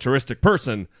most militaristic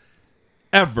person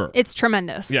ever. It's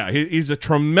tremendous. Yeah, he's a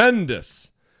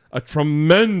tremendous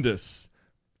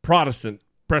Protestant,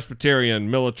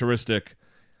 Presbyterian, militaristic,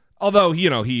 although,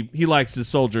 he likes his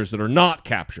soldiers that are not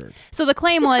captured. So the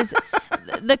claim was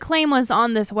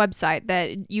on this website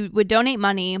that you would donate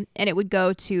money and it would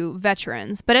go to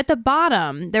veterans. But at the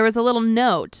bottom, there was a little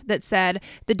note that said,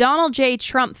 the Donald J.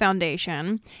 Trump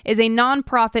Foundation is a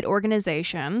nonprofit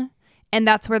organization, and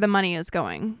that's where the money is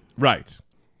going. Right.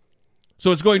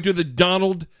 So it's going to the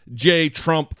Donald J.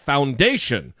 Trump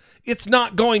Foundation. It's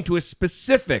not going to a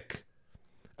specific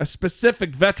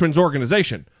veterans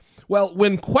organization. Well,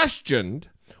 when questioned,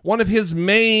 one of his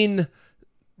main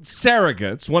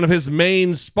surrogates, one of his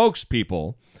main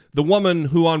spokespeople, the woman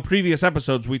who on previous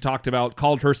episodes we talked about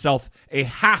called herself a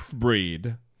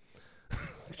half-breed,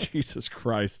 Jesus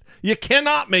Christ. You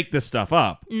cannot make this stuff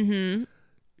up. Mm-hmm.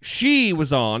 She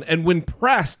was on, and when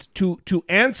pressed to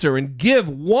answer and give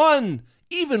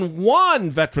even one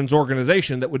veterans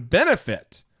organization that would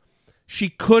benefit, she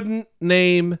couldn't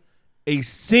name a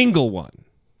single one.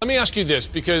 Let me ask you this,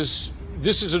 because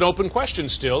this is an open question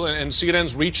still, and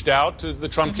CNN's reached out to the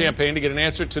Trump campaign to get an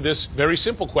answer to this very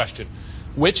simple question.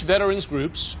 Which veterans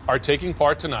groups are taking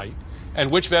part tonight,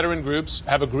 and which veteran groups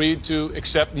have agreed to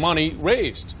accept money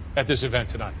raised at this event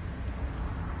tonight?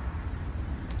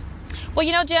 Well,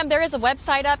 you know, Jim, there is a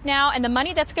website up now, and the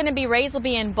money that's going to be raised will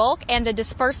be in bulk, and the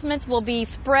disbursements will be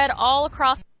spread all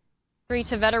across the country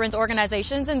to veterans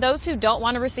organizations, and those who don't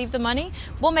want to receive the money,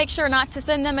 we'll make sure not to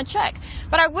send them a check.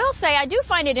 But I will say, I do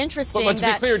find it interesting but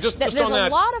to be clear, just there's on a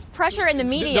lot of pressure in the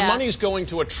media. The money's going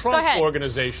to a Trump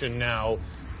organization now.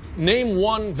 Name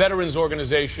one veterans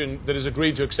organization that has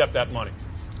agreed to accept that money.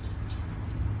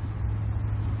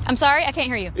 I'm sorry, I can't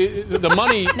hear you. The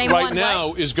money right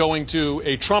now is going to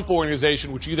a Trump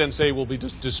organization, which you then say will be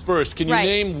dispersed. Can you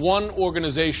name one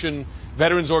organization,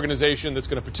 veterans organization, that's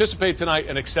going to participate tonight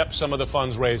and accept some of the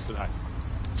funds raised tonight?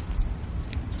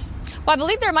 Well, I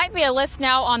believe there might be a list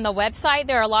now on the website.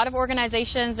 There are a lot of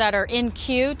organizations that are in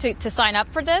queue to sign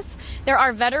up for this. There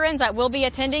are veterans that will be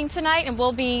attending tonight and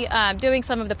will be doing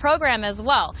some of the program as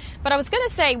well. But I was going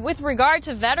to say, with regard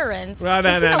to veterans...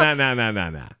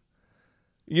 No.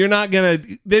 You're not going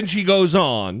to... Then she goes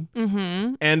on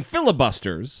and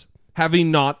filibusters,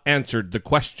 having not answered the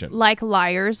question. Like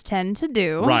liars tend to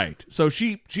do. Right. So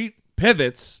she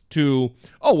pivots to,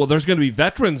 oh, well, there's going to be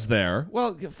veterans there.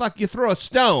 Well, fuck, you throw a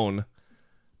stone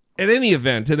at any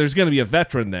event and there's going to be a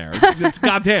veteran there. It's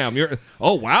goddamn.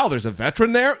 Oh, wow, there's a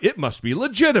veteran there? It must be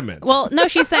legitimate. Well, no,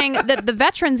 she's saying that the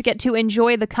veterans get to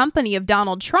enjoy the company of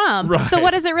Donald Trump. Right. So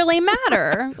what does it really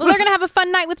matter? Well, they're going to have a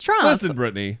fun night with Trump. Listen,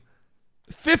 Brittany.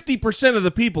 50% of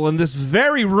the people in this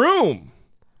very room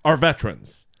are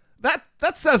veterans.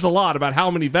 That says a lot about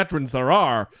how many veterans there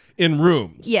are in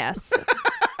rooms. Yes.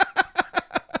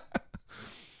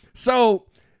 So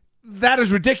that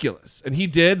is ridiculous. And he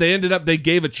did. They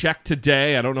gave a check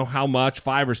today. I don't know how much,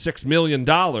 $5 or $6 million.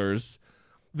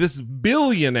 This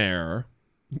billionaire,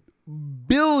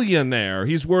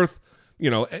 he's worth,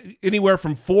 anywhere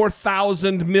from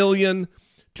 4,000 million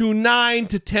to $9,000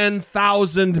 to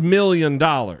 $10,000 million.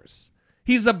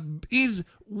 He's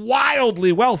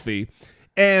wildly wealthy,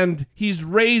 and he's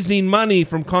raising money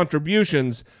from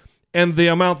contributions, and the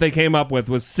amount they came up with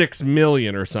was $6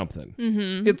 million or something.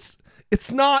 Mm-hmm.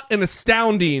 It's not an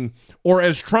astounding, or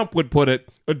as Trump would put it,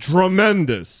 a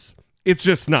tremendous. It's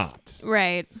just not.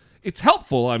 Right. It's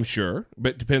helpful, I'm sure,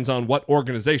 but it depends on what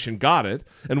organization got it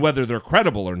and whether they're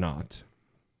credible or not.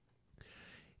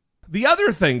 The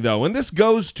other thing, though, and this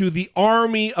goes to the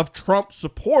army of Trump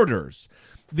supporters,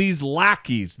 these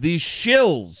lackeys, these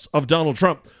shills of Donald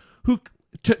Trump, who,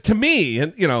 to me,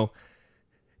 and,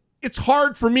 it's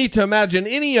hard for me to imagine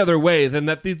any other way than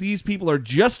that these people are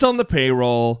just on the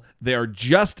payroll. They're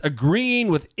just agreeing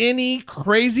with any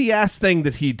crazy-ass thing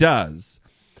that he does.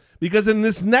 Because in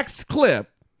this next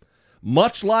clip,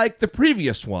 much like the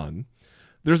previous one,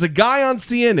 there's a guy on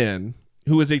CNN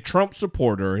who is a Trump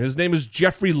supporter. His name is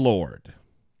Jeffrey Lord.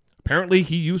 Apparently,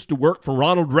 he used to work for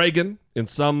Ronald Reagan in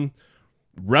some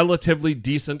relatively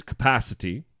decent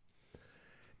capacity.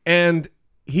 And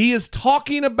he is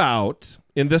talking about,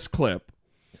 in this clip,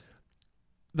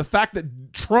 the fact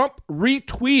that Trump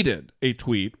retweeted a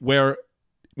tweet where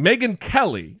Megyn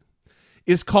Kelly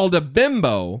is called a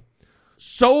bimbo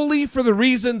solely for the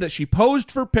reason that she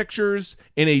posed for pictures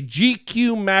in a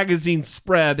GQ magazine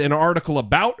spread, an article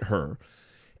about her.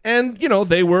 And,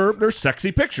 they're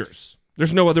sexy pictures.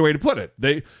 There's no other way to put it.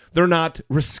 They're not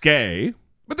risque,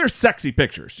 but they're sexy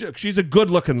pictures. She's a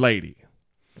good-looking lady.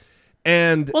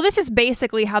 And well, this is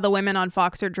basically how the women on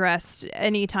Fox are dressed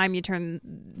anytime you turn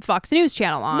Fox News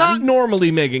channel on. Not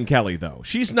normally Megyn Kelly, though.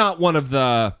 She's not one of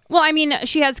the... Well, I mean,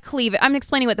 she has cleavage. I'm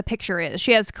explaining what the picture is.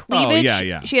 She has cleavage. Oh,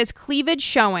 yeah. She has cleavage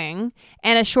showing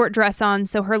and a short dress on,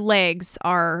 so her legs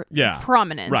are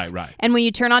prominent. Right. And when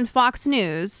you turn on Fox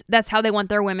News, that's how they want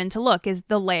their women to look, is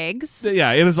the legs.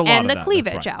 Yeah, it is a lot and of the that.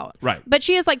 cleavage Right. out. Right. But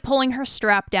she is like pulling her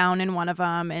strap down in one of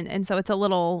them, and so it's a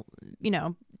little,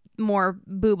 more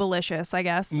boobalicious, I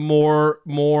guess. More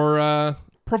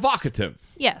provocative.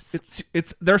 Yes.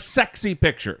 They're sexy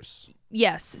pictures.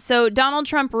 Yes. So Donald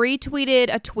Trump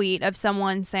retweeted a tweet of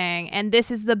someone saying, and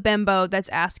this is the bimbo that's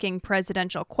asking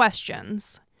presidential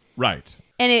questions. Right.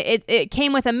 And it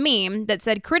came with a meme that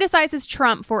said, criticizes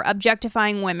Trump for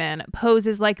objectifying women,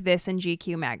 poses like this in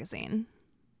GQ magazine.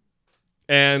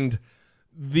 And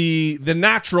the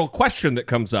natural question that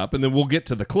comes up, and then we'll get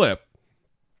to the clip,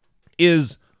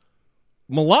 is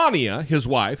Melania, his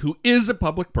wife, who is a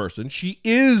public person, she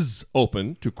is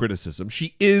open to criticism.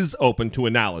 She is open to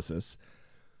analysis.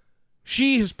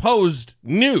 She has posed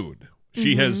nude.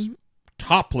 She has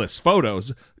topless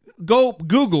photos. Go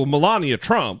Google Melania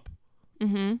Trump.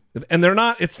 And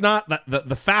it's not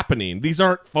the fappening. These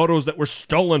aren't photos that were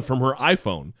stolen from her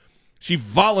iPhone. She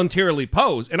voluntarily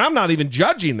posed, and I'm not even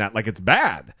judging that like it's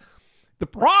bad. The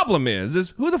problem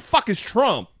is who the fuck is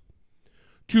Trump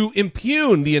to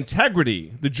impugn the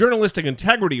integrity, the journalistic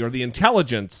integrity or the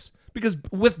intelligence? Because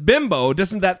with Bimbo,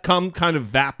 doesn't that come kind of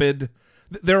vapid?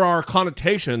 There are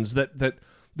connotations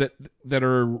that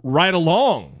are right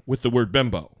along with the word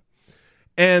bimbo.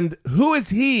 And who is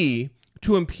he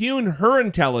to impugn her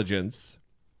intelligence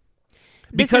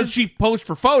because she posed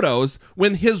for photos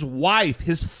when his wife,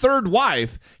 his third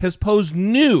wife, has posed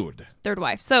nude? Third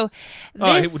wife. So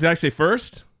did I say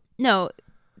first? No,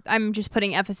 I'm just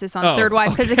putting emphasis on third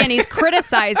wife because, again, he's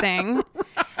criticizing.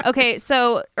 Okay,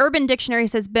 so Urban Dictionary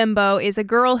says bimbo is a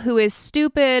girl who is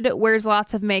stupid, wears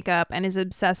lots of makeup, and is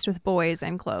obsessed with boys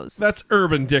and clothes. That's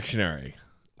Urban Dictionary.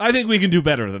 I think we can do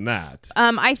better than that.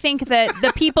 I think that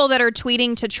the people that are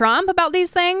tweeting to Trump about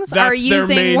these things are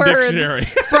using words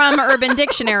from Urban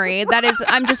Dictionary. That is,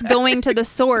 I'm just going to the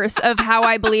source of how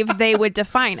I believe they would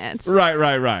define it.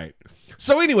 Right.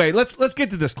 So anyway, let's get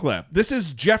to this clip. This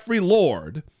is Jeffrey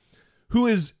Lord, who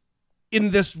is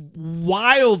in this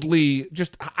wildly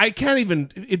I can't even,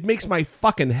 it makes my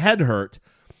fucking head hurt.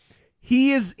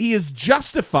 He is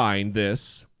justifying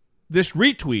this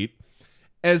retweet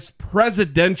as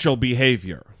presidential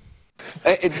behavior.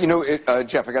 Jeff,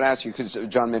 I got to ask you, because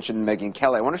John mentioned Megyn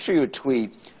Kelly. I want to show you a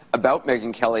tweet about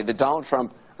Megyn Kelly that Donald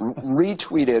Trump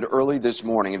retweeted early this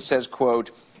morning. It says,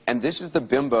 quote, "And this is the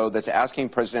bimbo that's asking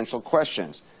presidential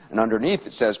questions." And underneath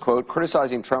it says, quote,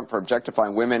 "Criticizing Trump for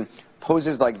objectifying women,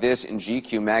 poses like this in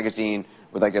GQ magazine,"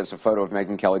 with, I guess, a photo of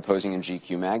Megyn Kelly posing in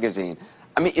GQ magazine.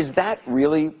 I mean, is that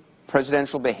really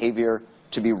presidential behavior,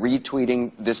 to be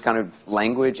retweeting this kind of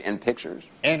language and pictures?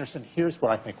 Anderson, here's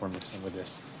what I think we're missing with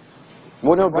this.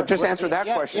 Well, no, but just answer that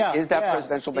question. Is that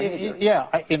presidential behavior?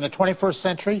 In the 21st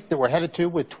century that we're headed to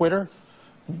with Twitter,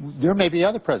 there may be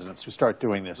other presidents who start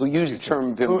doing this. Who use the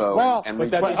term bimbo.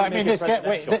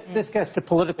 This gets to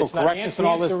political correctness and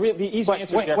all this. You're saying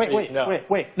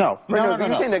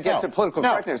that gets to political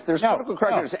correctness. There's political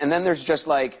correctness, and then there's just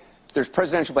there's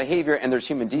presidential behavior and there's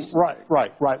human decency.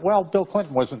 Right. Well, Bill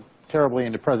Clinton wasn't terribly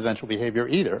into presidential behavior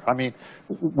either. I mean,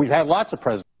 we've had lots of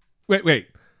presidents. Wait.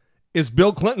 Is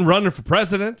Bill Clinton running for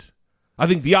president? I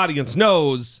think the audience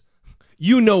knows.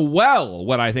 You know well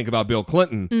what I think about Bill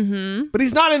Clinton. But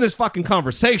he's not in this fucking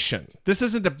conversation. This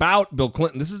isn't about Bill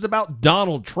Clinton. This is about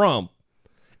Donald Trump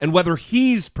and whether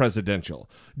he's presidential.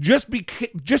 Just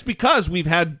because we've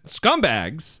had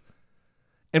scumbags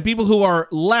and people who are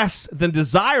less than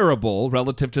desirable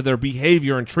relative to their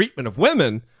behavior and treatment of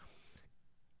women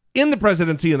in the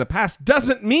presidency in the past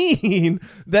doesn't mean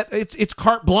that it's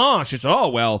carte blanche. It's,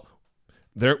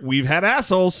 we've had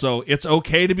assholes, so it's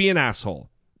okay to be an asshole.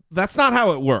 That's not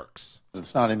how it works.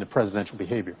 It's not into presidential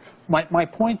behavior. My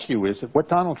point to you is that what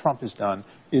Donald Trump has done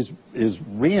is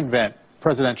reinvent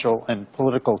presidential and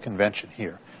political convention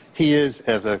here. He is,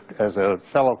 as a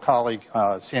fellow colleague,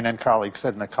 CNN colleague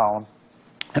said in a column,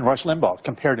 and Rush Limbaugh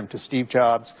compared him to Steve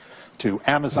Jobs, to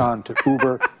Amazon, to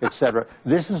Uber, etc.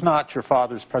 This is not your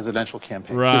father's presidential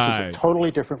campaign. Right. This is a totally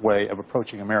different way of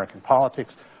approaching American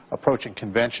politics, approaching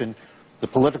convention. The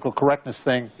political correctness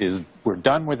thing is, we're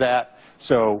done with that.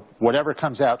 So whatever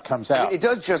comes out, comes out. I mean, it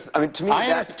does just, to me, to me,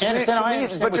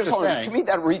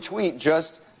 that retweet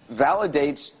just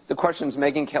validates the questions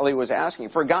Megyn Kelly was asking.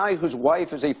 For a guy whose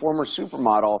wife is a former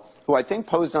supermodel, who I think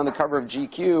posed on the cover of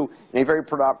GQ in a very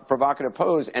provocative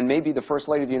pose, and may be the First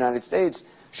Lady of the United States,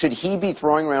 should he be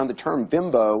throwing around the term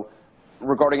bimbo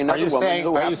regarding another woman?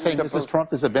 Are you saying Mrs.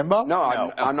 Trump is a bimbo? No,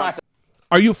 I'm not.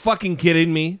 Are you fucking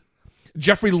kidding me?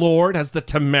 Jeffrey Lord has the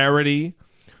temerity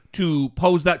to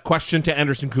pose that question to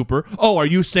Anderson Cooper. Oh, are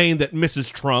you saying that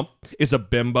Mrs. Trump is a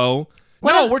bimbo?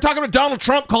 No, we're talking about Donald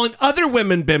Trump calling other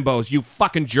women bimbos, you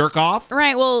fucking jerk off.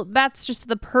 Right, well, that's just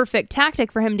the perfect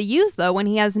tactic for him to use, though, when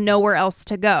he has nowhere else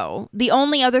to go. The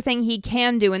only other thing he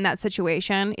can do in that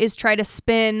situation is try to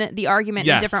spin the argument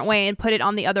in a different way and put it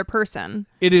on the other person.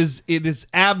 It is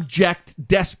abject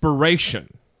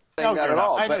desperation. Not at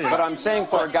all, but I'm saying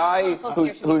for a guy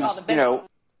who's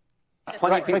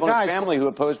plenty of people in his family who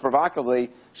oppose provocatively,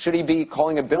 should he be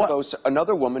calling a bimbo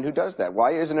another woman who does that?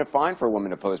 Why isn't it fine for a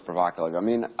woman to pose provocatively? I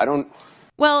mean, I don't...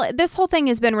 Well, this whole thing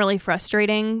has been really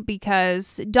frustrating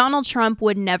because Donald Trump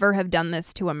would never have done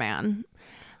this to a man.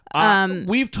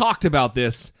 We've talked about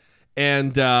this,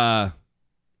 and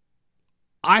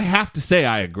I have to say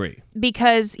I agree.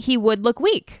 Because he would look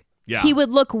weak. Yeah. He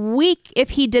would look weak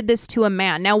if he did this to a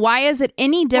man. Now, why is it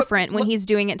any different when he's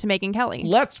doing it to Megyn Kelly?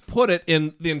 Let's put it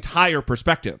in the entire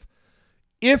perspective.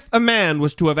 If a man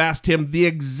was to have asked him the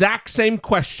exact same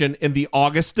question in the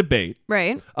August debate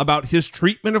about his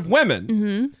treatment of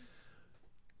women,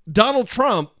 Donald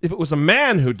Trump, if it was a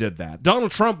man who did that,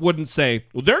 Donald Trump wouldn't say,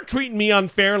 well, they're treating me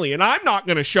unfairly and I'm not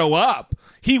going to show up.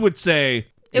 He would say...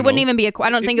 It wouldn't even be I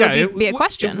don't think it would be a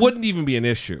question. It wouldn't even be an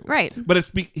issue. Right. But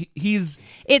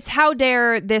it's how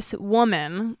dare this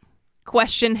woman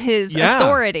question his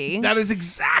authority. That is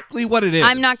exactly what it is.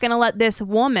 I'm not going to let this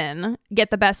woman get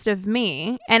the best of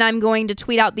me, and I'm going to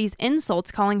tweet out these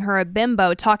insults calling her a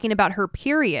bimbo, talking about her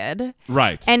period.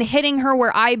 Right. And hitting her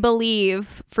where I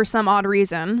believe, for some odd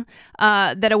reason,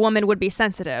 that a woman would be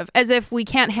sensitive. As if we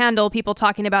can't handle people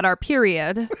talking about our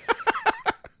period.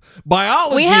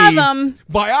 Biology. We have them.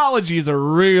 Biology is a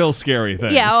real scary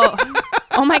thing. Yeah.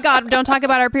 Oh my God, don't talk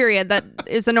about our period. That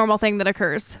is a normal thing that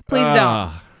occurs. Please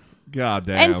don't. God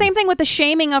damn. And same thing with the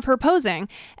shaming of her posing.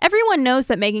 Everyone knows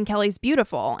that Megyn Kelly's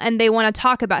beautiful, and they want to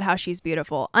talk about how she's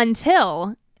beautiful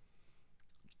until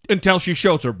she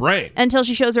shows her brain. Until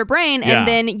she shows her brain, and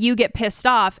then you get pissed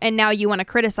off, and now you want to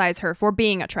criticize her for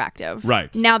being attractive.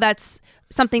 Right. Now that's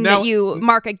something that you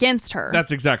mark against her.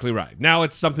 That's exactly right. Now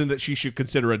it's something that she should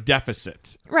consider a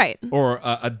deficit. Right. Or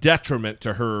a detriment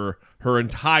to her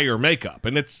entire makeup,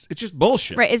 and it's just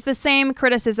bullshit. Right. It's the same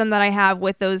criticism that I have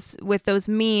with those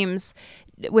memes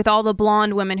with all the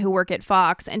blonde women who work at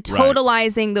Fox and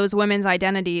totalizing those women's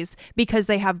identities because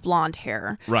they have blonde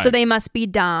hair. Right. So they must be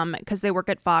dumb because they work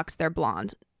at Fox, they're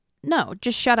blonde. No,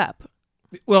 just shut up.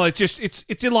 Well,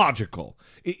 it's illogical.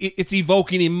 It's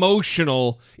evoking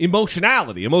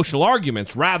emotionality, emotional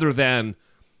arguments rather than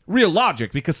real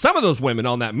logic, because some of those women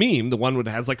on that meme, the one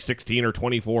that has like 16 or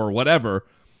 24 or whatever,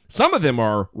 some of them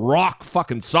are rock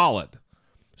fucking solid,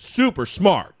 super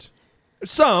smart.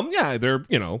 Some, they're,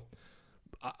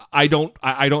 I don't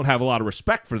have a lot of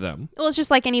respect for them. Well, it's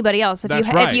just like anybody else.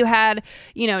 If you had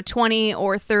 20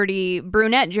 or 30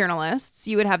 brunette journalists,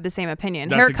 you would have the same opinion.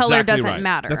 Hair color doesn't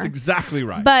matter. That's exactly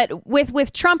right. But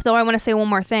with Trump, though, I want to say one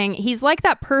more thing. He's like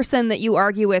that person that you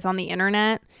argue with on the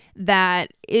internet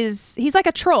he's like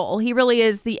a troll. He really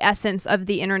is the essence of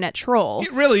the internet troll.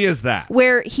 It really is that.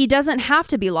 Where he doesn't have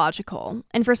to be logical.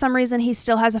 And for some reason, he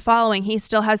still has a following. He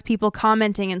still has people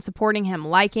commenting and supporting him,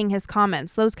 liking his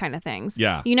comments, those kind of things.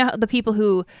 Yeah. You know, the people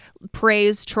who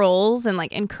praise trolls and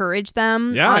like encourage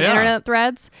them on internet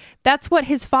threads? That's what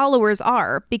his followers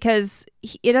are, because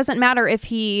it doesn't matter if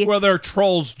he... Well, they're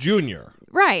trolls junior.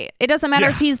 Right. It doesn't matter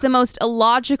if he's the most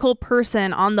illogical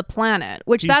person on the planet,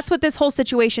 which that's what this whole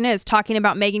situation is, talking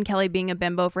about Megyn Kelly being a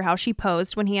bimbo for how she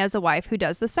posed when he has a wife who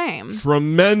does the same.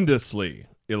 Tremendously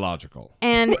illogical.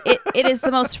 And it is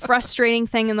the most frustrating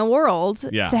thing in the world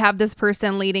to have this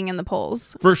person leading in the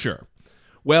polls. For sure.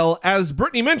 Well, as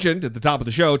Brittany mentioned at the top of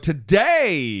the show,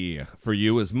 today for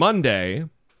you is Monday.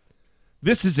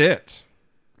 This is it.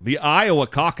 The Iowa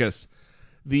caucus.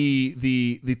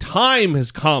 The time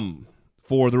has come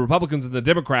for the Republicans and the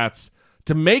Democrats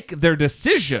to make their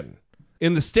decision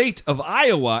in the state of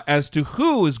Iowa as to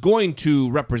who is going to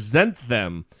represent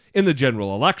them in the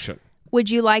general election. Would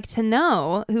you like to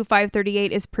know who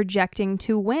 538 is projecting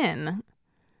to win?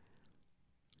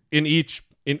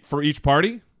 For each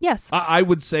party? Yes. I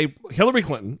would say Hillary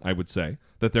Clinton, I would say,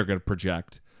 that they're going to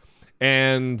project.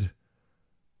 And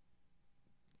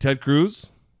Ted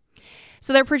Cruz?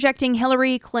 So they're projecting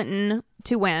Hillary Clinton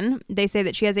to win. They say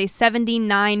that she has a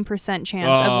 79%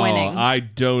 chance of winning. I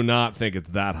do not think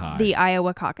it's that high. The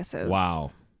Iowa caucuses.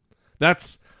 Wow.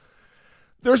 There's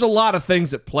a lot of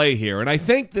things at play here. And I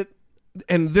think that,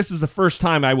 and this is the first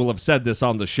time I will have said this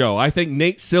on the show, I think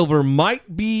Nate Silver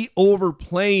might be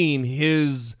overplaying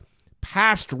his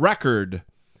past record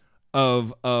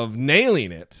of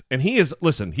nailing it. And he's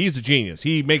a genius.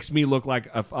 He makes me look like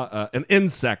an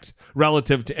insect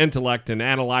relative to intellect and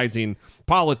analyzing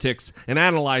politics and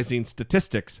analyzing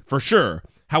statistics, for sure.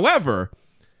 However,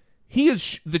 he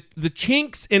is the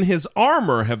chinks in his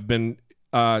armor have been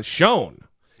shown,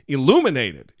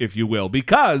 illuminated, if you will,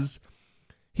 because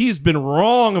he's been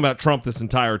wrong about Trump this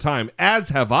entire time, as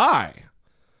have I.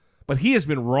 But he has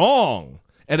been wrong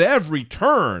at every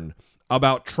turn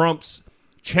about Trump's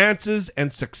chances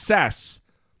and success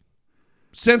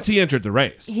since he entered the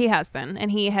race. He has been,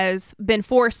 and he has been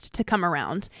forced to come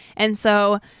around. And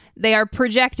so they are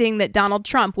projecting that Donald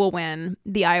Trump will win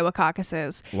the Iowa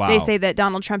caucuses. Wow. They say that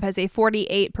Donald Trump has a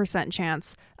 48%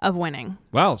 chance of winning.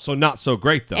 Well, so not so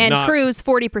great, though. And Cruz,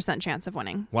 40% chance of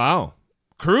winning. Wow.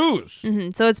 Cruz.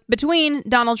 Mm-hmm. So it's between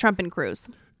Donald Trump and Cruz.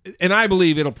 And I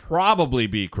believe it'll probably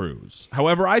be Cruz.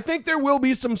 However, I think there will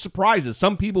be some surprises.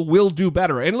 Some people will do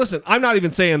better. And listen, I'm not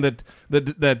even saying that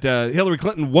Hillary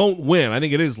Clinton won't win. I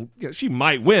think it is, she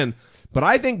might win, but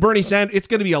I think Bernie Sanders, it's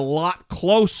going to be a lot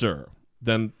closer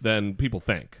than people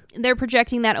think. They're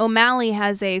projecting that O'Malley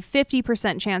has a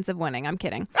 50% chance of winning. I'm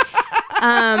kidding.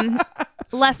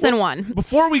 Less than one.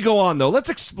 Before we go on, though, let's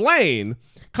explain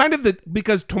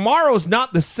because tomorrow's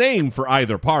not the same for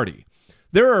either party.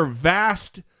 There are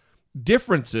vast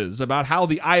differences about how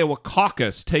the Iowa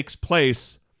caucus takes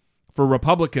place for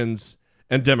Republicans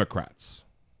and Democrats.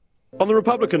 On the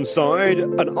Republican side,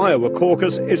 an Iowa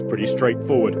caucus is pretty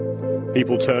straightforward.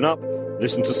 People turn up,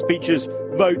 listen to speeches,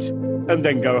 vote, and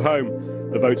then go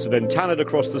home. The votes are then tallied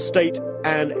across the state,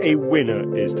 and a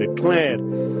winner is declared.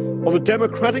 On the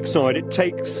Democratic side, it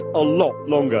takes a lot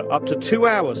longer, up to 2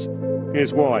 hours.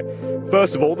 Here's why.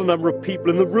 First of all, the number of people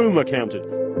in the room are counted.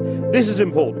 This is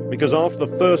important because after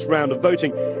the first round of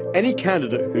voting, any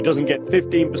candidate who doesn't get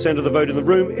 15% of the vote in the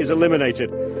room is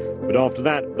eliminated. But after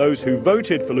that, those who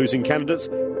voted for losing candidates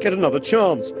get another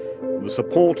chance. And the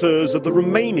supporters of the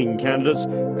remaining candidates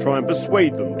try and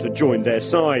persuade them to join their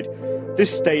side.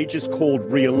 This stage is called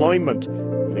realignment,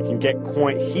 and it can get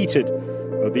quite heated.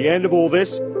 At the end of all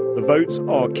this, the votes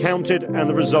are counted and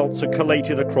the results are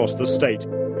collated across the state.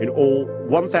 In all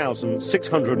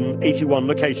 1,681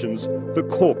 locations, the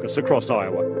caucus across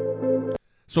Iowa.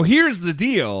 So here's the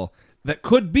deal that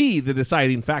could be the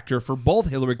deciding factor for both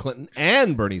Hillary Clinton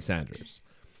and Bernie Sanders.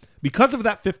 Because of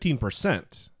that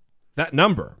 15%, that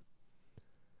number,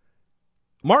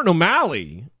 Martin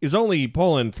O'Malley is only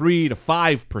polling 3 to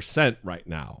 5% right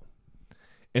now.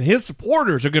 And his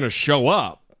supporters are going to show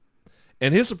up.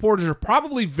 And his supporters are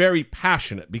probably very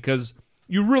passionate because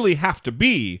you really have to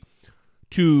be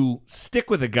to stick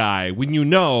with a guy when you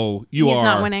know he's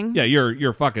not winning. Yeah,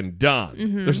 you're fucking done.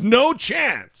 Mm-hmm. There's no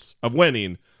chance of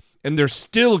winning, and they're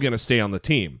still going to stay on the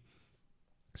team.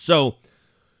 So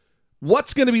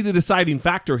what's going to be the deciding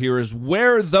factor here is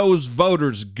where those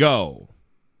voters go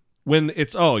when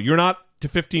it's, you're not to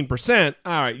 15%.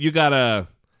 All right, you got to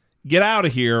get out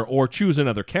of here or choose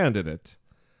another candidate.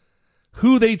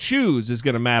 Who they choose is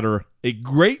going to matter a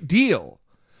great deal.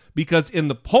 Because in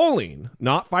the polling,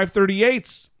 not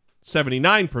 538's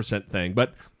 79% thing,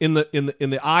 but in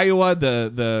the Iowa,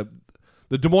 the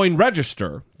Des Moines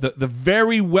Register, the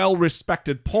very well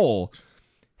respected poll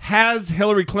has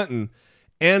Hillary Clinton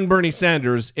and Bernie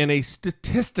Sanders in a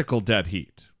statistical dead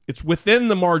heat. It's within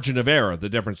the margin of error, the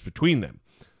difference between them.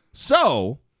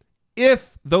 So,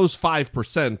 if those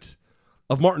 5%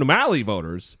 of Martin O'Malley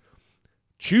voters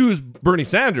choose Bernie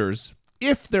Sanders,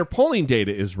 if their polling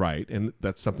data is right, and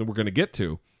that's something we're going to get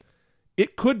to,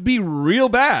 it could be real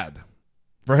bad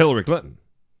for Hillary Clinton.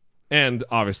 And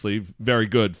obviously very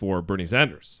good for Bernie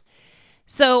Sanders.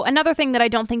 So another thing that I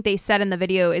don't think they said in the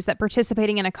video is that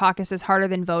participating in a caucus is harder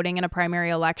than voting in a primary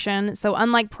election. So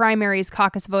unlike primaries,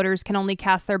 caucus voters can only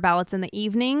cast their ballots in the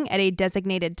evening at a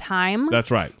designated time.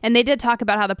 That's right. And they did talk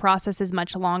about how the process is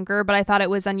much longer, but I thought it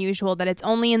was unusual that it's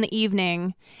only in the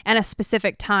evening and a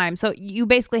specific time. So you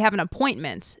basically have an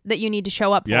appointment that you need to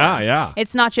show up for. Yeah.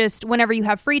 It's not just whenever you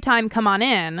have free time, come on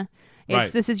in.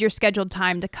 Right. This is your scheduled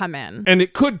time to come in. And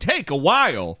it could take a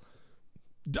while.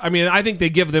 I mean, I think they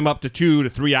give them up to 2 to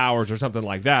 3 hours or something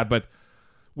like that. But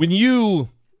when you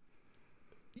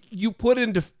put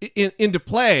into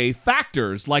play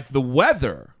factors like the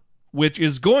weather, which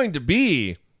is going to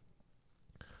be,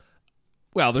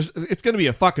 it's going to be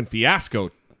a fucking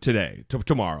fiasco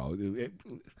tomorrow.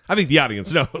 I think the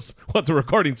audience knows what the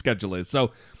recording schedule is.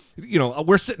 So,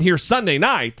 we're sitting here Sunday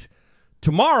night.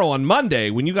 Tomorrow on Monday,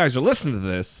 when you guys are listening to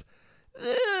this,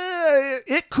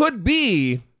 it could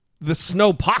be the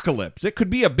snowpocalypse. It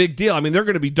could be a big deal. I mean, they're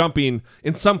going to be dumping,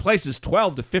 in some places,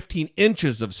 12 to 15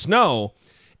 inches of snow.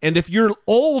 And if you're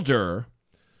older,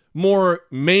 more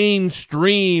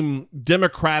mainstream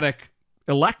Democratic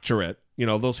electorate,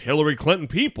 those Hillary Clinton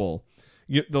people,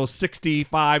 those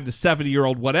 65 to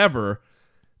 70-year-old whatever,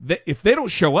 if they don't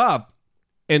show up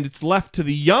and it's left to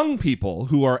the young people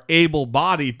who are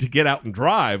able-bodied to get out and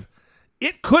drive,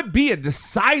 it could be a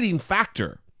deciding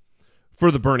factor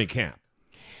for the Bernie camp.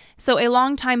 So a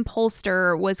longtime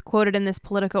pollster was quoted in this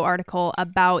Politico article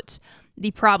about the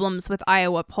problems with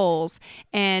Iowa polls.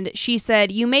 And she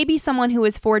said, you may be someone who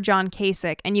is for John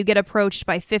Kasich and you get approached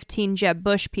by 15 Jeb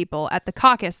Bush people at the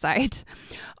caucus site.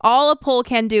 All a poll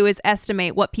can do is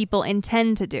estimate what people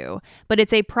intend to do, but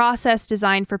it's a process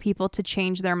designed for people to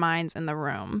change their minds in the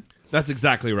room. That's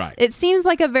exactly right. It seems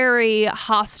like a very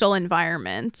hostile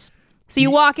environment. So you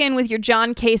walk in with your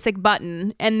John Kasich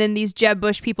button, and then these Jeb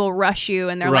Bush people rush you,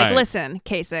 and they're like, listen,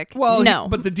 Kasich, no.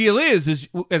 But the deal is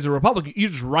as a Republican, you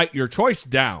just write your choice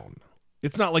down.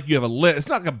 It's not like you have a list. It's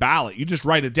not like a ballot. You just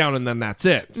write it down, and then that's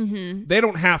it. Mm-hmm. They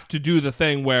don't have to do the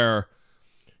thing where,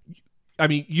 I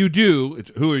mean, you do.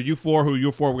 It's who are you for? Who are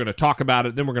you for? We're going to talk about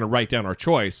it. Then we're going to write down our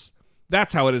choice.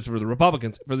 That's how it is for the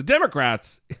Republicans. For the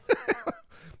Democrats,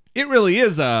 it really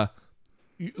is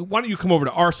why don't you come over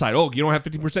to our side? Oh, you don't have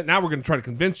 15%. Now we're going to try to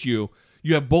convince you.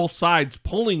 You have both sides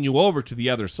pulling you over to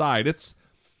the other side. It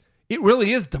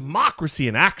really is democracy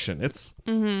in action.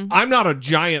 I'm not a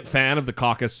giant fan of the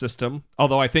caucus system,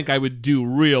 although I think I would do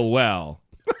real well.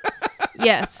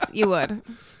 Yes, you would.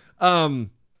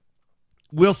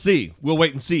 We'll see. We'll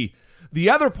wait and see. The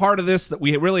other part of this that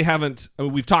we really haven't,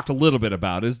 we've talked a little bit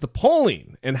about, is the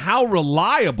polling and how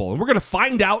reliable. And we're going to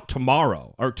find out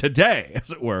tomorrow, or today, as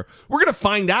it were. We're going to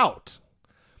find out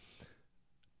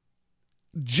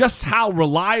just how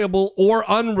reliable or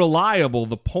unreliable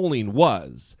the polling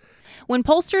was. When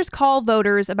pollsters call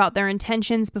voters about their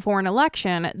intentions before an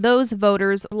election, those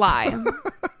voters lie.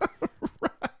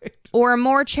 Or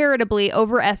more charitably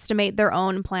overestimate their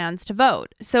own plans to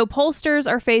vote. So pollsters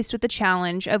are faced with the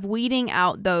challenge of weeding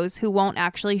out those who won't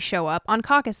actually show up on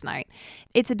caucus night.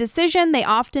 It's a decision they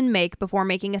often make before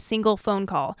making a single phone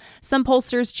call. Some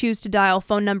pollsters choose to dial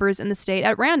phone numbers in the state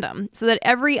at random so that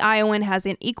every Iowan has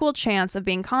an equal chance of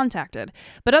being contacted.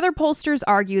 But other pollsters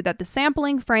argue that the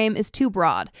sampling frame is too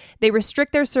broad. They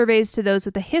restrict their surveys to those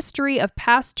with a history of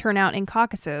past turnout in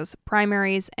caucuses,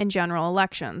 primaries, and general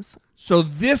elections. So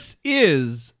this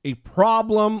is a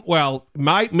problem. Well,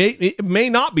 it may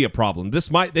not be a problem.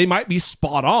 They might be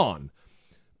spot on,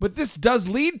 but this does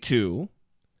lead to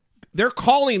they're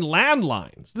calling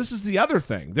landlines. This is the other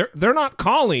thing. They're not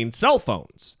calling cell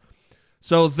phones,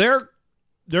 so they're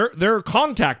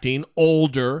contacting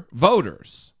older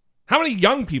voters. How many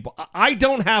young people? I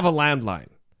don't have a landline.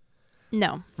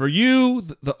 No. For you,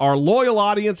 our loyal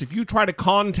audience, if you try to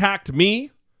contact me,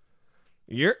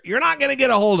 You're not going to get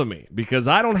a hold of me because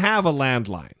I don't have a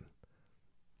landline.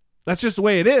 That's just the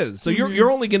way it is. So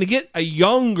you're only going to get a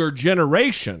younger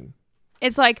generation.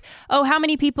 It's like, oh, how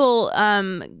many people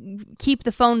keep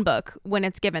the phone book when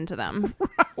it's given to them?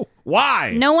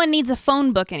 Why? No one needs a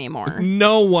phone book anymore.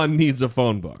 No one needs a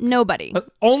phone book. Nobody.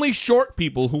 Only short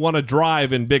people who want to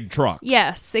drive in big trucks.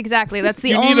 Yes, exactly. That's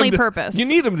the only purpose. You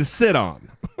need them to sit on.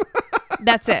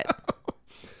 That's it.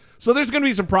 So there's going to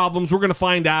be some problems. We're going to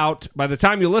find out. By the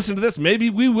time you listen to this,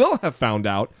 maybe we will have found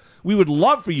out. We would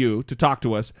love for you to talk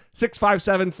to us.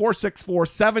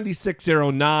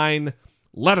 657-464-7609.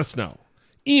 Let us know.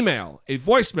 Email a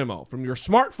voice memo from your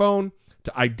smartphone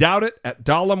to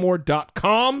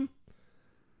idoubitit@dollemore.com.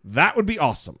 That would be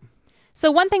awesome.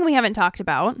 So one thing we haven't talked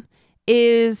about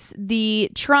is the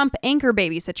Trump anchor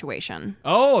baby situation.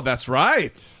 Oh, that's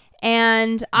right.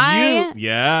 And we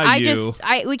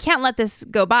can't let this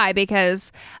go by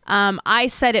because I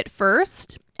said it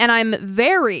first, and I'm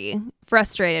very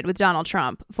frustrated with Donald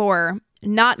Trump for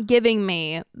not giving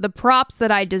me the props that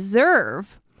I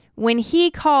deserve when he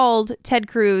called Ted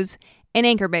Cruz an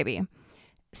anchor baby.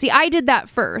 See, I did that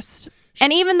first.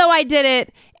 And even though I did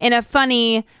it in a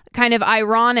funny, kind of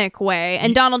ironic way,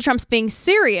 and Donald Trump's being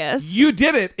serious. You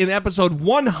did it in episode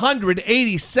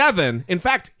 187. In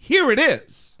fact, here it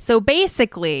is. So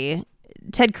basically,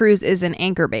 Ted Cruz is an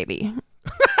anchor baby.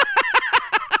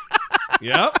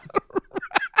 Yep.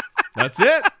 That's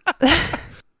it.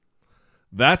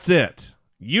 That's it.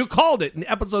 You called it in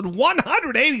episode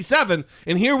 187,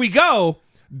 and here we go.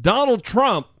 Donald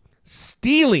Trump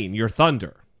stealing your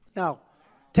thunder. Now,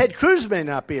 Ted Cruz may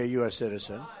not be a U.S.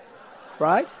 citizen,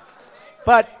 right?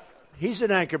 But he's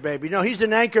an anchor baby. No, he's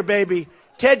an anchor baby.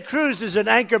 Ted Cruz is an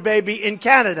anchor baby in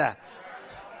Canada.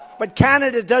 But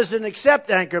Canada doesn't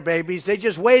accept anchor babies. They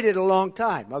just waited a long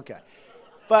time. Okay.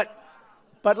 But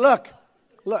look,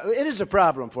 it is a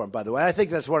problem for him, by the way. I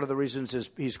think that's one of the reasons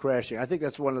he's crashing. I think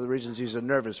that's one of the reasons he's a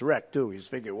nervous wreck, too. He's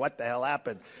figuring, what the hell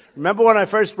happened? Remember when I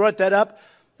first brought that up?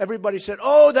 Everybody said,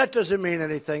 oh, that doesn't mean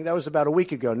anything. That was about a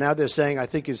week ago. Now they're saying, I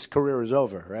think his career is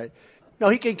over, right? No,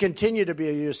 he can continue to be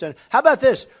a U.S. senator. How about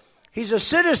this? He's a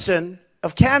citizen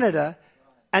of Canada,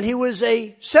 and he was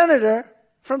a senator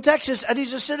from Texas, and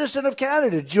he's a citizen of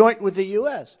Canada, joint with the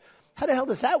U.S. How the hell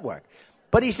does that work?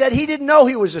 But he said he didn't know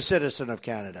he was a citizen of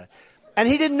Canada. And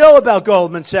he didn't know about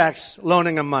Goldman Sachs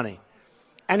loaning him money.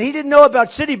 And he didn't know about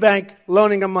Citibank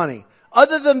loaning him money.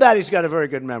 Other than that, he's got a very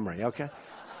good memory, okay?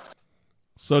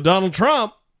 So Donald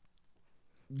Trump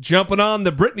jumping on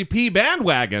the Brittany P.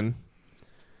 bandwagon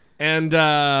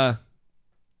and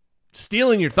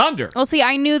stealing your thunder. Well, see,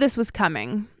 I knew this was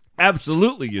coming.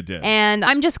 Absolutely you did. And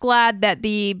I'm just glad that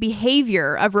the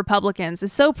behavior of Republicans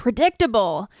is so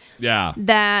predictable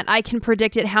that I can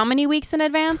predict it how many weeks in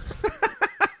advance?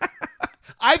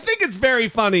 I think it's very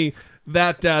funny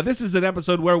that this is an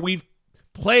episode where we've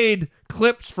played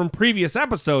clips from previous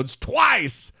episodes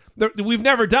twice. We've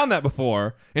never done that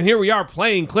before. And here we are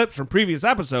playing clips from previous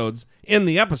episodes in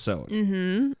the episode.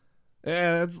 Mm-hmm.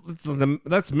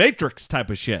 That's Matrix type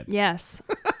of shit. Yes.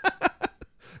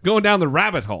 Going down the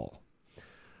rabbit hole.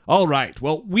 All right.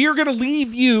 Well, we are going to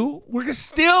leave you. We're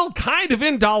still kind of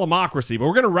in Dollemocracy, but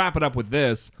we're going to wrap it up with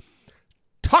this.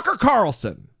 Tucker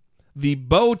Carlson, the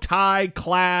bow tie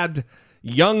clad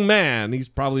young man. He's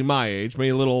probably my age, maybe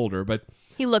a little older, but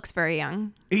he looks very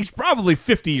young. He's probably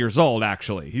 50 years old,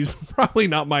 actually. He's probably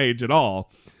not my age at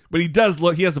all, but he does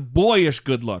look, he has a boyish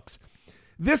good looks.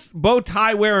 This bow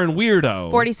tie wearing weirdo.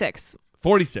 46.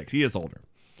 46. He is older.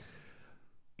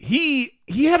 He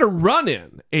had a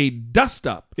run-in, a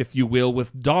dust-up, if you will,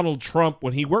 with Donald Trump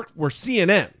when he worked for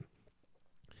CNN.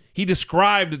 He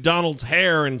described Donald's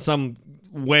hair in some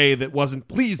way that wasn't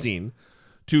pleasing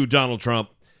to Donald Trump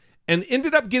and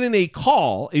ended up getting a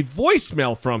call, a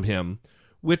voicemail from him,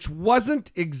 which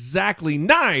wasn't exactly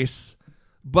nice,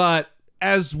 but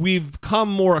as we've come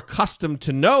more accustomed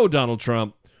to know Donald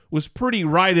Trump, was pretty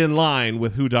right in line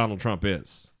with who Donald Trump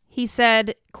is. He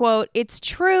said, quote, "It's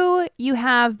true you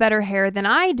have better hair than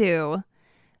I do,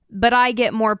 but I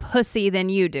get more pussy than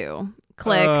you do."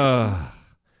 Click.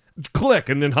 Click,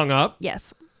 and then hung up?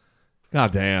 Yes.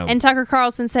 God damn. And Tucker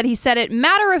Carlson said he said it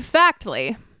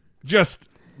matter-of-factly. Just,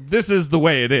 this is the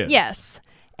way it is. Yes.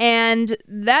 And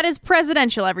that is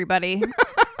presidential, everybody.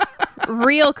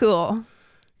 Real cool.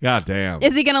 God damn.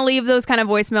 Is he going to leave those kind of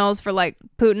voicemails for, like,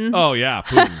 Putin? Oh, yeah,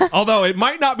 Putin. Although it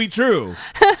might not be true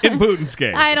in Putin's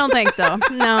case. I don't think so.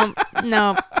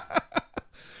 No.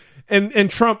 And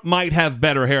Trump might have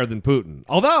better hair than Putin.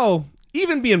 Although,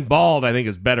 even being bald, I think,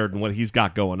 is better than what he's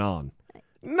got going on.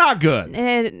 Not good.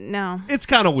 No. It's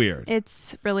kind of weird.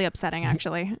 It's really upsetting,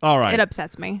 actually. All right. It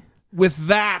upsets me. With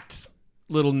that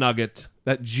little nugget,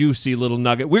 that juicy little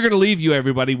nugget, we're going to leave you,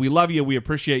 everybody. We love you. We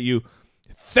appreciate you.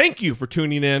 Thank you for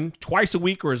tuning in twice a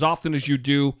week or as often as you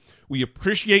do. We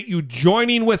appreciate you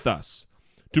joining with us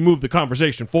to move the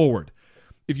conversation forward.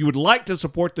 If you would like to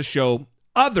support the show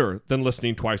other than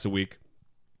listening twice a week,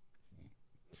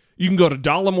 you can go to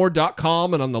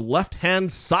Dollemore.com, and on the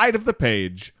left-hand side of the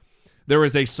page, there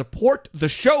is a support the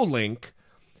show link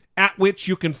at which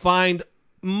you can find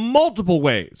multiple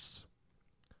ways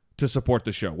to support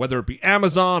the show, whether it be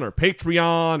Amazon or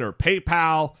Patreon or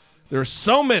PayPal. There are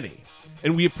so many.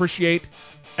 And we appreciate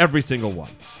every single one.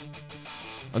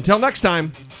 Until next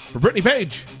time, for Brittany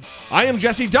Page, I am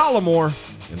Jesse Dollemore,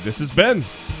 and this has been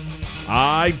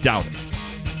I Doubt It.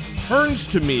 Turns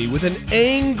to me with an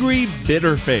angry,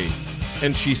 bitter face,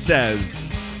 and she says,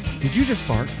 "Did you just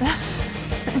fart?"